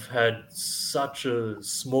Love had such a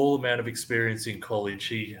small amount of experience in college.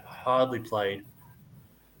 He hardly played.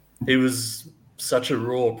 He was such a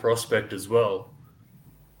raw prospect as well.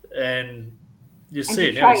 And you see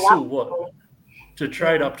it now. He's still to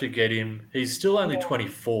trade up to get him. He's still only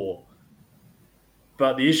 24.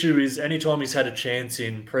 But the issue is, anytime he's had a chance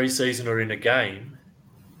in preseason or in a game,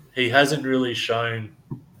 he hasn't really shown,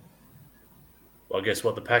 I guess,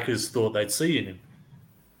 what the Packers thought they'd see in him.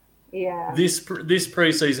 Yeah. This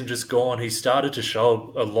preseason just gone, he started to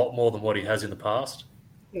show a lot more than what he has in the past.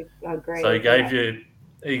 I agree. So he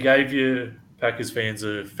gave you Packers fans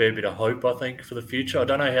a fair bit of hope, I think, for the future. I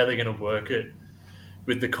don't know how they're going to work it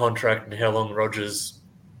with the contract and how long Rodgers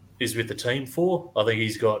is with the team for. I think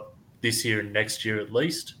he's got this year and next year at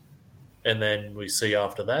least, and then we see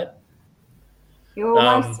after that. You're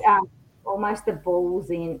almost the ball's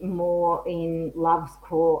in Love's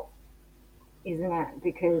court, isn't it?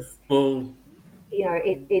 Because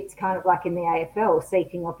it's kind of like in the AFL,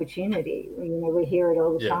 seeking opportunity. We hear it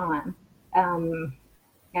all the time.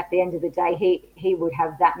 At the end of the day, he would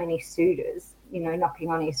have that many suitors, knocking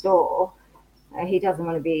on his door. He doesn't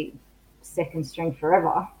want to be second string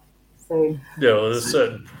forever. So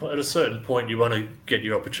at a certain point, you want to get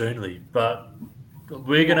your opportunity, but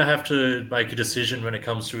we're going to have to make a decision when it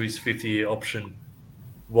comes to his 5th-year option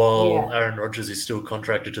while Aaron Rodgers is still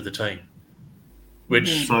contracted to the team.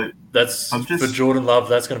 Which for Jordan Love,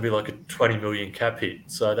 that's going to be like a $20 million cap hit.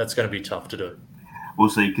 So that's going to be tough to do. We'll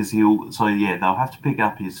see, because they'll have to pick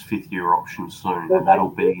up his 5th-year option soon, and that'll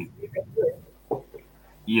be,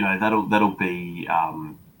 that'll be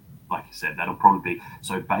like you said, that'll probably be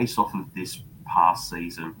so based off of this past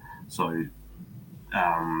season. So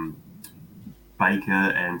Baker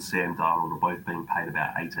and Sam Darnold are both being paid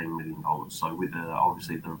about $18 million. So with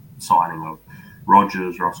obviously the signing of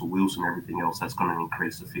Rodgers, Russell Wilson, everything else, that's going to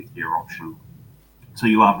increase the fifth-year option. So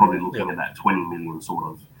you are probably looking at that $20 million sort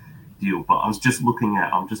of deal. But I'm just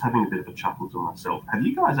having a bit of a chuckle to myself. Have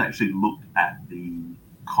you guys actually looked at the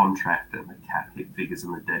contract and the cap hit figures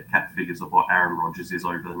and the dead cap figures of what Aaron Rodgers is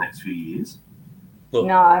over the next few years? Look,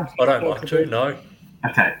 No, I don't like to. No.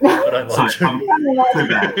 Okay. I don't like to. Too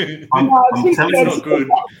bad. I'm telling you, It's not good.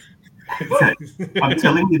 Okay. I'm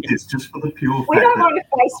telling you this just for the pure fact we don't want to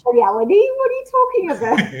face reality. What are you talking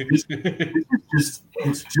about?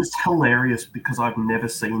 it's just hilarious because I've never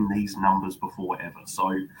seen these numbers before ever.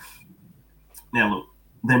 So now look,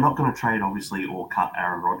 they're not going to trade obviously or cut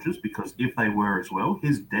Aaron Rodgers, because if they were as well,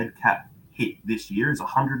 his dead cap hit this year is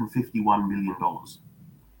 $151 million.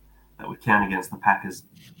 That would count against the Packers'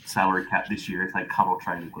 salary cap this year if they cut or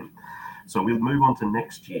traded him. So we'll move on to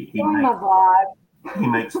next year. He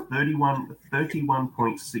makes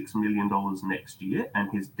 $31.6 million next year,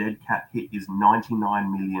 and his dead cap hit is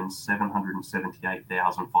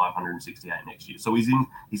 $99,778,568 next year. So he's in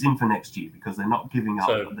for next year because they're not giving up.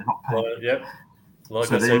 So, they're not paying. Yep.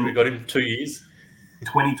 Like I said, we got him 2 years.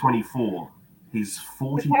 2024, he's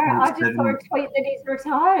 40.7. I just saw a tweet that he's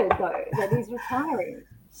retired though. That he's retiring.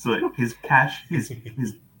 So his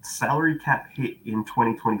salary cap hit in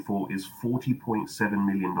 2024 is $40.7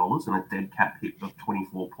 million and a dead cap hit of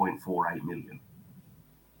 $24.48 million.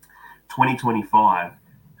 2025,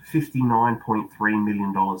 $59.3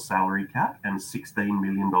 million salary cap and $16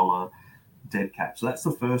 million dead cap. So that's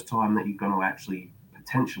the first time that you're going to actually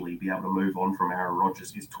potentially be able to move on from Aaron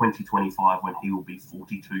Rodgers is 2025, when he will be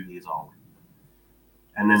 42 years old.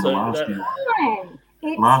 And then last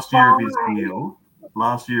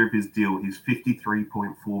year of his deal, he's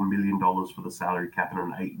 $53.4 million for the salary cap and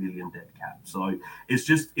an $8 million dead cap. So it's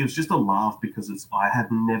just a laugh because I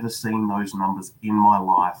have never seen those numbers in my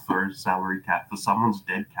life for a salary cap for someone's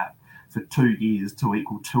dead cap for 2 years to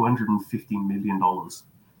equal $250 million.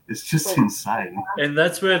 It's just insane. And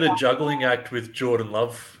that's where the juggling act with Jordan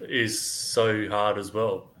Love is so hard as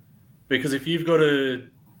well. Because if you've got a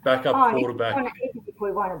backup quarterback... If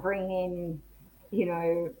we want to bring in,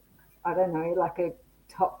 I don't know, like a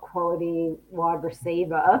top quality wide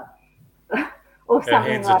receiver or something. Our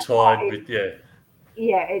hands are tied with,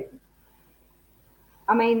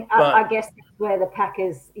 I guess that's where the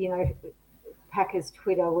Packers, Packers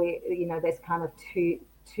Twitter, where, there's kind of two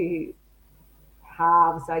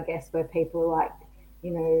halves, I guess, where people are like,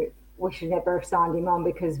 we should never have signed him on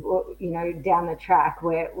because, down the track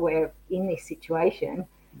we're in this situation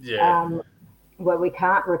where we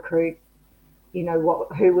can't recruit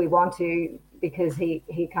who we want to because he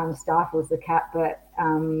kind of stifles the cap, but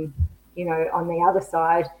on the other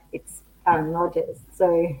side it's Aaron Rodgers.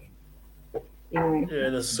 So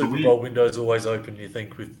the Super Bowl window's always open, you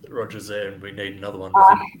think, with Rodgers there, and we need another one.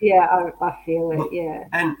 I feel it. Yeah.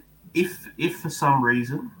 And if for some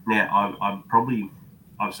reason, now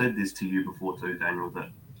I've said this to you before too, Daniel, that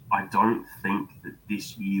I don't think that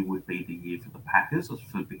this year would be the year for the Packers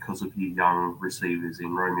because of your young receivers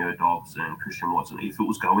in Romeo Doubs and Christian Watson. If it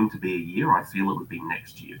was going to be a year, I feel it would be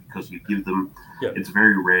next year because you give them. Yep. It's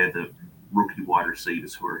very rare that rookie wide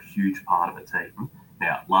receivers who are a huge part of a team.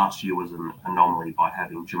 Now, last year was an anomaly by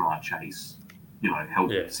having Jamar Chase,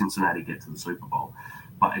 help Cincinnati get to the Super Bowl.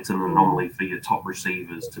 But it's an anomaly for your top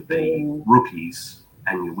receivers to be rookies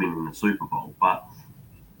and you win in the Super Bowl. But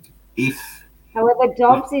however,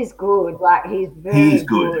 Dobbs is good. Like, he's very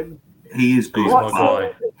good. He is good. He's my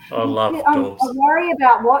guy. I love Dobbs. I worry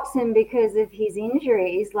about Watson because of his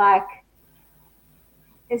injuries. Like,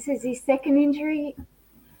 this is his second injury.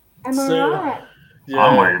 Am I right? Yeah.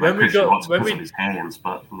 I'm worried about Christian Watson because of his hands,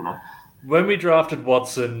 but, When we drafted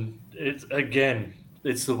Watson, it's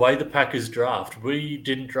the way the Packers draft. We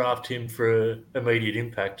didn't draft him for immediate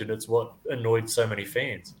impact, and it's what annoyed so many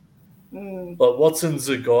fans. But Watson's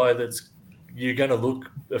a guy you're going to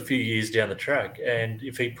look a few years down the track, and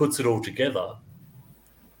if he puts it all together,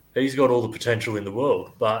 he's got all the potential in the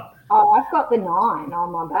world. But I've got the 9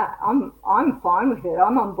 on my back. I'm fine with it.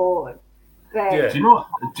 I'm on board. But do you know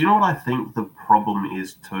what I think the problem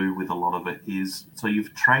is too with a lot of it is? So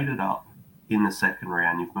you've traded up in the second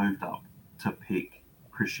round, you've moved up to pick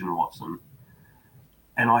Christian Watson,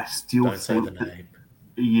 and I still don't say the name.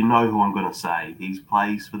 You know who I'm going to say. He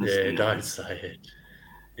plays for the Steelers. Don't say it.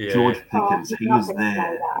 Yeah. George Pickens, he was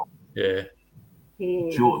there. Yeah.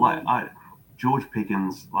 George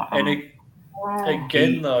Pickens.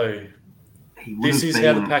 Again, though, this is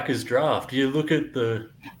how the Packers draft. You look at the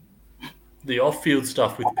the off-field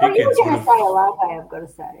stuff with You Pickens were would going to have. say Olave, I've got to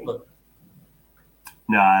say.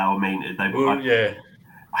 No, I mean they would. Yeah.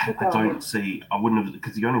 I don't see. I wouldn't have,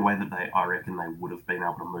 because the only way that I reckon they would have been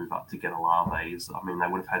able to move up to get Olave is, I mean, they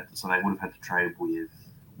would have had. So they would have had to trade with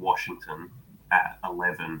Washington at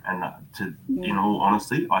 11, and in all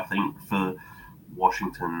honesty, I think for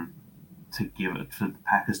Washington to give it for the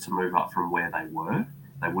Packers to move up from where they were,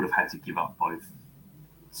 they would have had to give up both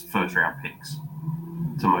first round picks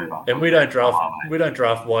to move up. And we don't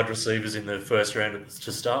draft wide receivers in the first round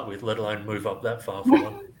to start with, let alone move up that far for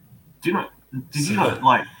one. Did you know,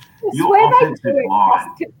 like, your offensive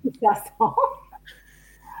line?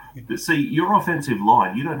 See, your offensive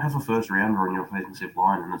line, you don't have a first rounder on your offensive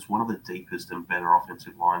line, and it's one of the deepest and better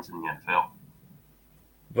offensive lines in the NFL.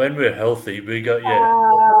 When we're healthy, we got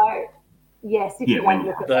yes.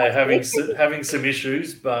 They're having some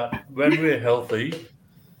issues, but when we're healthy,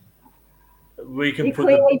 we can put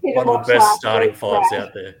one of the best starting fives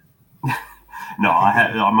out there. No,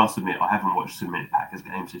 I must admit, I haven't watched too many Packers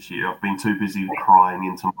games this year. I've been too busy crying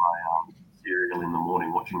into my cereal in the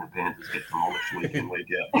morning watching the Panthers get demolished week in, week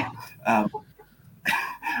out.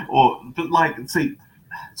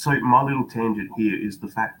 So my little tangent here is the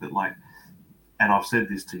fact that, like, and I've said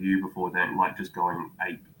this to you before, Dan, like, just going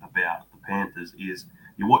ape about the Panthers is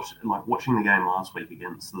watching the game last week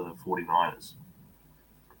against the 49ers.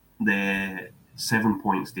 They're 7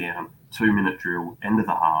 points down, 2-minute drill, end of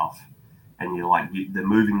the half, and they're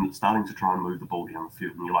starting to try and move the ball down the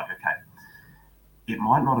field, and you're like, okay, it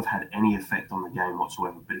might not have had any effect on the game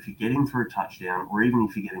whatsoever, but if you're getting for a touchdown, or even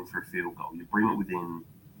if you're getting for a field goal, you bring it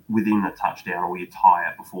within a touchdown, or you tie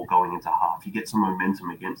it before going into half, you get some momentum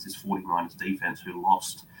against this 49ers defense who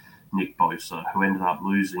lost Nick Bosa, who ended up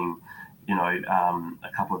losing, a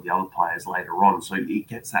couple of the other players later on. So it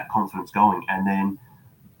gets that confidence going, and then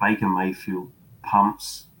Baker Mayfield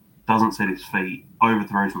pumps, doesn't set his feet,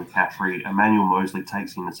 overthrows McCaffrey, Emmanuel Mosley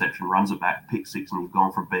takes the interception, runs it back, pick six, and you've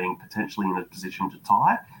gone from being potentially in a position to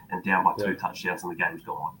tie and down by 2 touchdowns, and the game's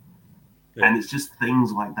gone. Yeah. And it's just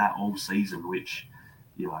things like that all season, which,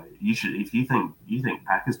 you should, if you think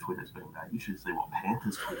Packers Twitter's been bad, you should see what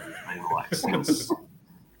Panthers Twitter's been like since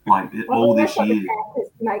all this year.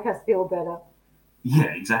 Panthers make us feel better.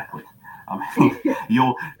 Yeah, exactly. I mean,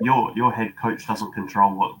 your head coach doesn't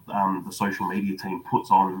control what the social media team puts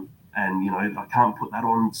on, and I can't put that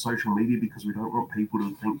on social media because we don't want people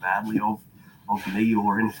to think badly of me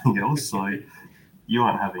or anything else. So you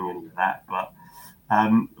aren't having any of that. But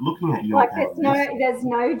looking at your there's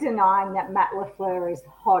no denying that Matt LaFleur is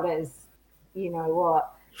hot as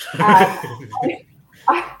what.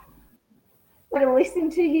 But to listen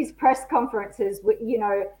to his press conferences,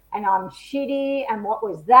 and I'm shitty, and what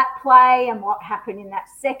was that play, and what happened in that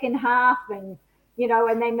second half, and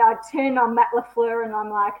and then I turn on Matt LaFleur, and I'm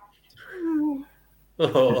like, I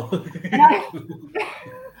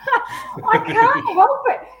can't help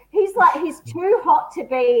it. He's too hot to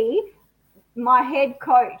be my head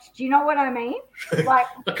coach. Do you know what I mean? Like,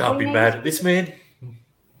 I can't be mad at this man.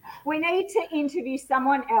 We need to interview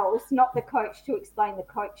someone else, not the coach, to explain the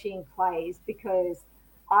coaching plays, because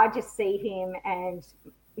I just see him and,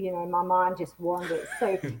 my mind just wanders.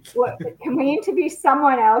 So can we interview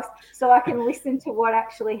someone else so I can listen to what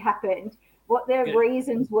actually happened, what their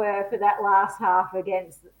reasons were for that last half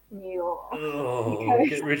against New York? Oh,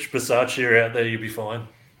 get Rich Bisaccia out there, you'll be fine.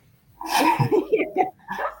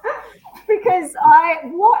 Because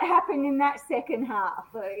what happened in that second half?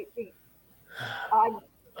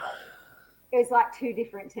 It's like two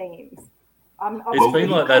different teams. It's been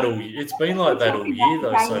like that all year,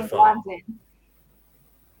 though, so far.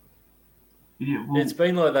 It's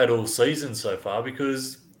been like that all season so far,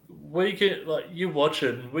 because we can, you watch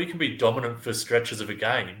it and we can be dominant for stretches of a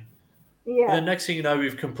game. Yeah. And the next thing you know,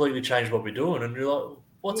 we've completely changed what we're doing, and you're like,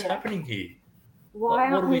 what's happening here?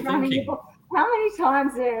 Why what are we thinking? How many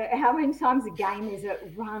times a game is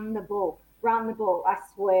it run the ball? Run the ball, I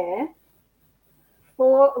swear.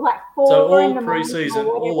 Four so all in the preseason,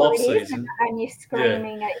 morning, all off season, and you're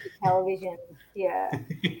screaming at your television. Yeah.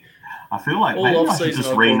 I feel like all maybe off I should season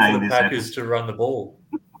just rename the this Packers to run the ball.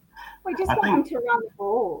 We just want them to run the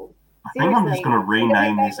ball. I think I'm just going to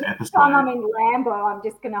rename this episode. Next time I'm in Lambo, I'm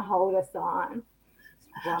just going to hold a sign.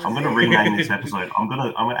 I'm going to rename this episode. I'm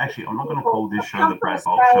not going to call this show the Brad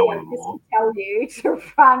Bolt Show anymore. Just to tell you to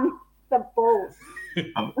run the ball.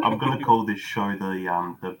 I'm going to call this show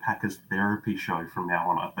the Packers Therapy Show from now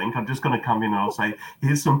on, I think. I'm just going to come in and I'll say,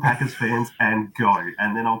 here's some Packers fans, and go.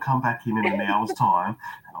 And then I'll come back in an hour's time,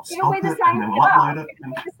 and I'll stop it, and then we'll upload it.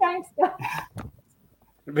 It'll be the same stuff.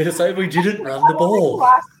 It'll be the same, we didn't run the ball. I want to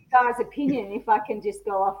ask you guys' opinion, if I can just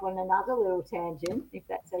go off on another little tangent, if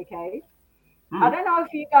that's okay. I don't know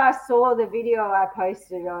if you guys saw the video I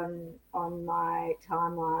posted on my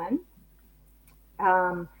timeline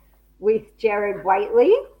with Jared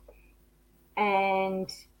Waitley and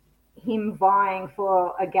him vying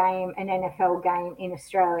for an NFL game in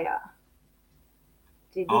Australia.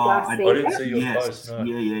 Did you guys see I didn't that? see your post. No.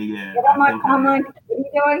 Yeah. I'm like, what are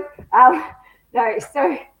you doing? No,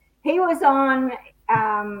 so he was on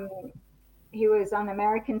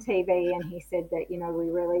American TV, and he said that, you know, we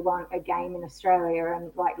really want a game in Australia,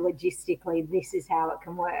 and like logistically this is how it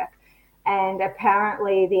can work. And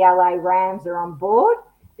apparently the LA Rams are on board.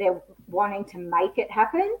 They're wanting to make it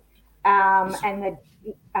happen. And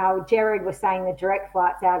Jared was saying the direct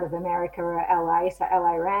flights out of America are LA, so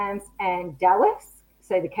LA Rams, and Dallas,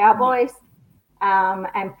 so the Cowboys,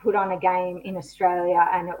 and put on a game in Australia,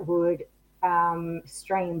 and it would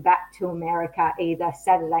stream back to America either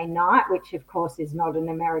Saturday night, which of course is not an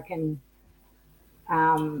American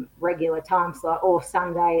regular time slot, or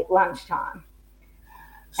Sunday lunchtime.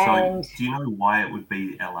 So do you know why it would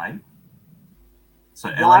be LA? So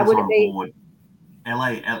LA's on board.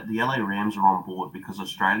 The LA Rams are on board because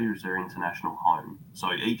Australia is their international home.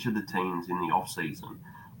 So each of the teams in the off season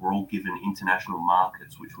were all given international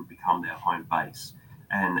markets, which would become their home base.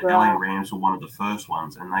 And LA Rams were one of the first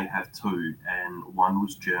ones, and they have two, and one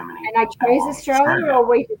was Germany. And they chose Australia, or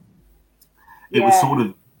we? It was sort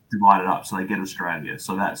of divided up, so they get Australia.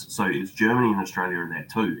 So it's Germany and Australia are there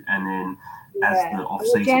too. And then as the off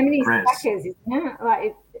season progressed, Packers, isn't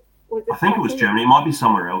it? I think it was Germany. It might be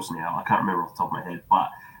somewhere else now. I can't remember off the top of my head. But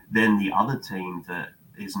then the other team that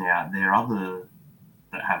is now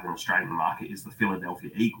that have an Australian market is the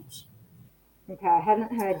Philadelphia Eagles. Okay, I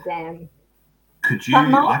hadn't heard them. Could you?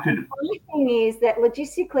 The thing is that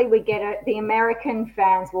logistically we get it. The American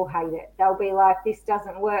fans will hate it. They'll be like, "This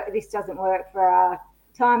doesn't work. This doesn't work for our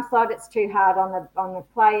time slot. It's too hard on the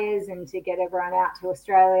players and to get everyone out to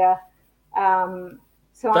Australia."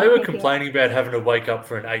 So they were complaining about having to wake up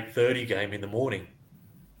for an 8:30 game in the morning.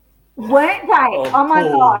 Weren't they? Oh my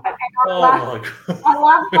God. And I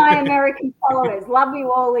love my American followers. Love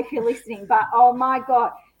you all if you're listening. But oh my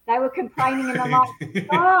God, they were complaining, and I'm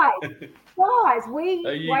like, guys, we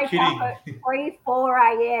wake up at 3, 4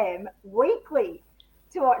 a.m. weekly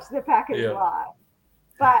to watch the Packers live.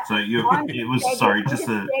 But so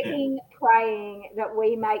praying that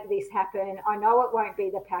we make this happen. I know it won't be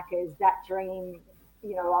the Packers. That dream,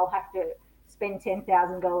 you know, I'll have to spend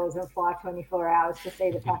 $10,000 and fly 24 hours to see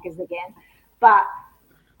the Packers again. But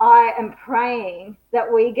I am praying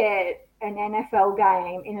that we get an NFL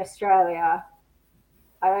game in Australia.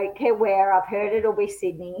 I don't care where. I've heard it'll be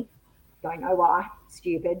Sydney. Don't know why.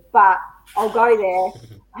 Stupid. But I'll go there.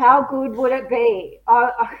 How good would it be?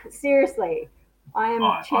 Seriously, I am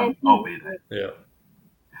championing. I'll be there. Yeah.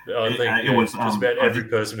 I think it was just about every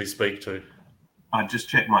person we speak to. I just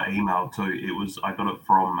checked my email too. I got it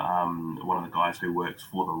from one of the guys who works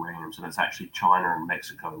for the Rams, and it's actually China and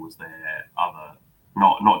Mexico was their other,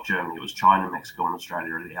 not Germany. It was China, Mexico, and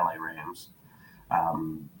Australia are the LA Rams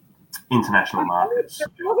international markets.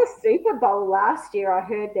 For the Super Bowl last year, I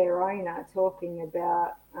heard their owner talking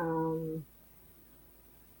about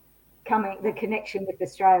the connection with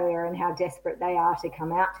Australia and how desperate they are to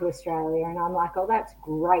come out to Australia, and I'm like, oh, that's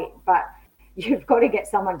great, but you've got to get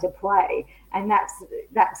someone to play, and that's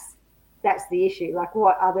the issue. Like,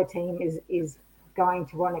 what other team is going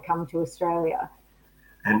to want to come to Australia?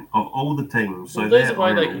 And of all the teams, so there's a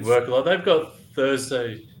way they can work a lot. They've got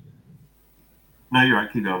Thursday. No, you're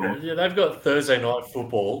right. Keep going. Yeah, they've got Thursday night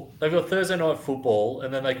football.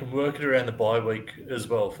 And then they can work it around the bye week as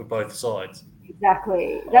well for both sides.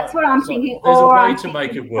 Exactly. That's what I'm thinking. There's a way to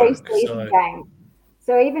make it work.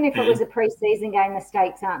 So even if it was a pre-season game, the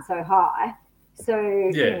stakes aren't so high. So,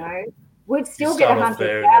 you know, we'd still get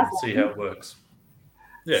 100,000. See how it works.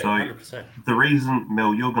 Yeah, so 100%. The reason,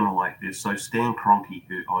 Mel, you're going to like this. So Stan Kroenke,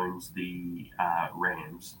 who owns the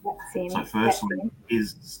Rams. That's him. So firstly,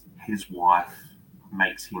 his wife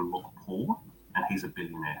makes him look poor, and he's a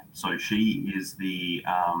billionaire. So she is the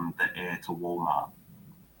heir to Walmart.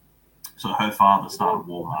 So her father started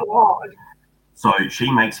Walmart. God. So she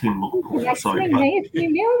makes him look poor. Next to me, if you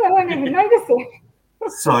knew, I won't even notice it.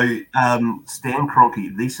 So Stan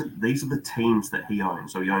Kroenke, these are the teams that he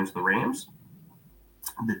owns. So he owns the Rams,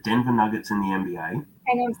 the Denver Nuggets in the NBA.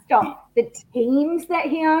 Hang on, stop. The teams that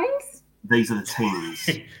he owns? These are the teams.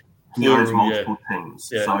 He owns multiple teams.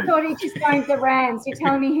 Yeah. So I thought he just owned the Rams. You're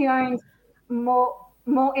telling me he owns more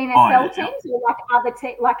NFL teams, or like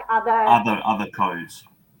other codes.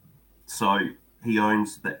 So he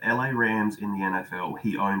owns the LA Rams in the NFL.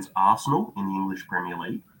 He owns Arsenal in the English Premier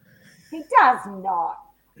League. He does not.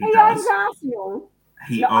 He does. owns Arsenal.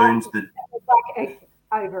 He owns the. It's like an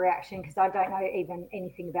overreaction because I don't know even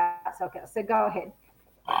anything about soccer. So go ahead.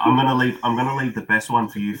 I'm gonna leave the best one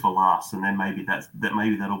for you for last, and then maybe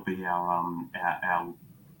that'll be our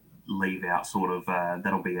leave out sort of.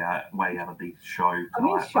 That'll be our way out of the show. I'm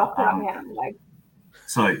in shock right now. Like.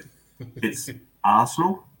 So it's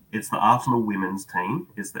Arsenal. It's the Arsenal women's team.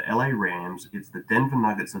 It's the LA Rams. It's the Denver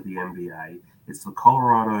Nuggets of the NBA. It's the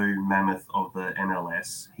Colorado Mammoth of the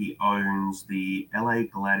MLS. He owns the LA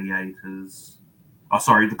Gladiators. Oh,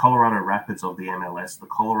 sorry, the Colorado Rapids of the MLS, the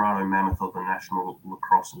Colorado Mammoth of the National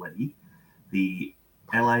Lacrosse League, the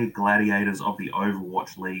LA Gladiators of the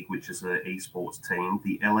Overwatch League, which is an esports team,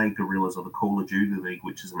 the LA Gorillas of the Call of Duty League,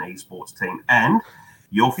 which is an esports team, and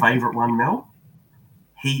your favorite one, Mel,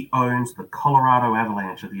 he owns the Colorado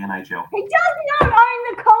Avalanche of the NHL. He does not own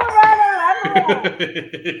the Colorado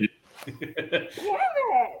Avalanche. Damn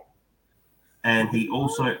it. And he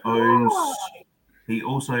also owns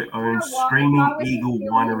Screaming Eagle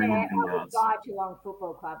Winery and Vineyards. Geelong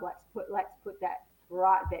Football Club. Let's put that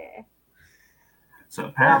right there. So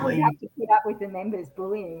apparently, I would have to put up with the members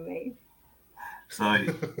bullying me. So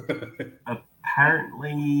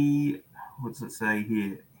apparently, what's it say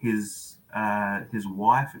here? His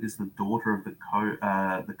wife is the daughter of the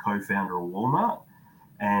co-founder of Walmart,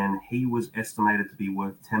 and he was estimated to be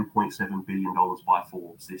worth $10.7 billion by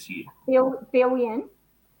Forbes this year. Billion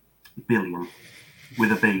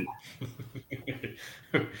with a B.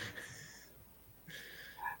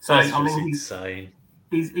 So that's I mean, insane.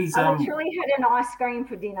 He's I literally had an ice cream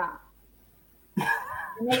for dinner.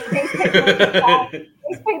 These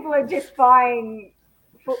people are just buying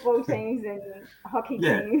football teams and hockey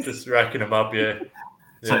teams. Just racking them up, yeah.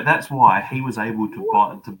 So that's why he was able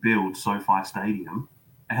to build SoFi Stadium,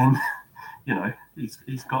 and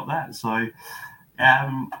he's got that. So,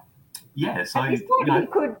 yeah. So at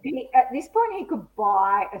this point, he could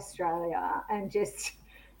buy Australia and just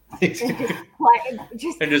bring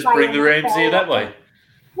the Rams here that way.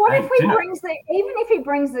 What if he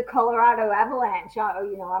brings the Colorado Avalanche?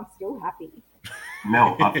 I'm still happy.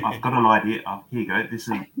 Mel, I've got an idea. Here you go.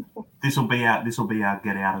 This will be our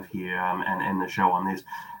get out of here and end the show on this.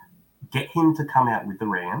 Get him to come out with the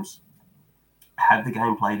Rams. Have the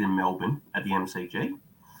game played in Melbourne at the MCG,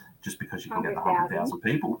 just because you can get 100,000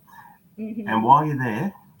 people. Mm-hmm. And while you're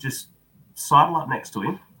there, just sidle up next to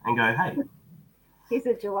him and go, "Hey, he's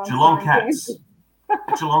a Geelong Cats.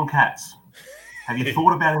 Geelong Cats. Have you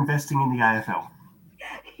thought about investing in the AFL?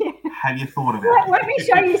 Yeah. Have you thought about it? Let me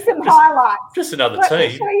show you some highlights. Just another team. Let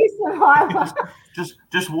me show you some highlights.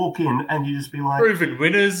 Just walk in and you just be like, proven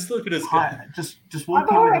winners. Look at us. Just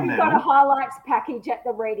walk in with the medal. I've already got a highlights package at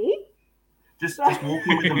the ready. Just walk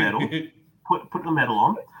in with the medal. Put the medal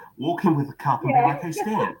on. Walk in with the cup and be like, "Hey,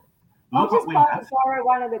 Stan, I'll just borrow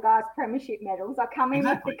one of the guys' premiership medals. I come in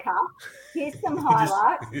with the cup. Here's some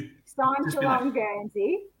highlights. Signed Geelong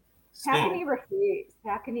Guernsey. How can he refuse?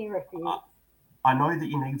 I know that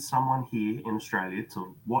you need someone here in Australia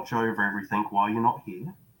to watch over everything while you're not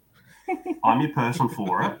here. I'm your person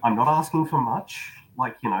for it. I'm not asking for much,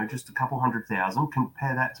 just a couple 100,000.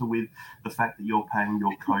 Compare that with the fact that you're paying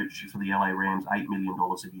your coach for the LA Rams $8 million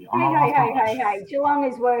a year. Hey. Geelong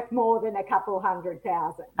is worth more than a couple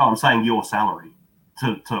 100,000. Oh, I'm saying your salary.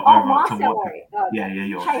 My salary. Yeah,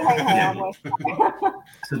 yours. Hey.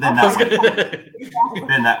 So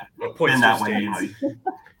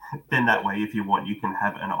then that way, if you want, you can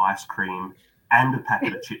have an ice cream and a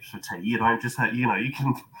packet of chips for tea. You don't just have, you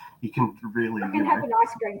can really. You can have an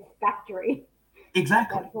ice cream factory.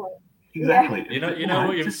 Exactly. Yeah. You know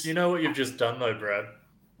what you've just done though, Brad.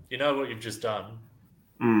 You know what you've just done.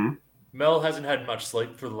 Mm. Mel hasn't had much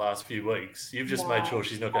sleep for the last few weeks. You've just made sure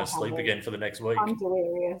she's not going to sleep again for the next week. I'm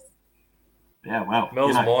delirious. Yeah, well,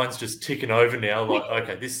 Mel's mind's just ticking over now. Like,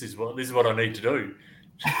 okay, this is what I need to do.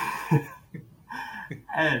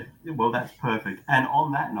 And well, that's perfect. And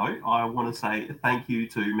on that note, I want to say thank you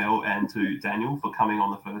to Mel and to Daniel for coming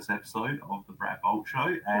on the first episode of the Brad Bolt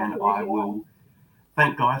Show. And I will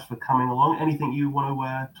thank guys for coming along. Anything you want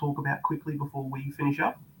to talk about quickly before we finish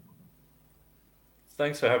up?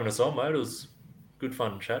 Thanks for having us on, mate. It was good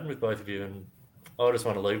fun chatting with both of you, and I just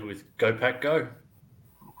want to leave it with go Pack go.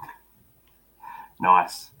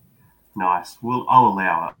 Nice. Well, I'll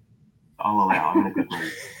allow it. I'm in a good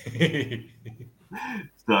mood.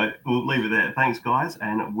 So we'll leave it there. Thanks, guys,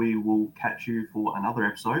 and we will catch you for another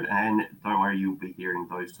episode. And don't worry, you'll be hearing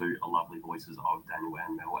those two lovely voices of Daniel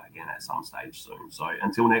and Mel again at some stage soon. So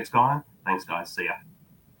until next time, thanks, guys. See ya.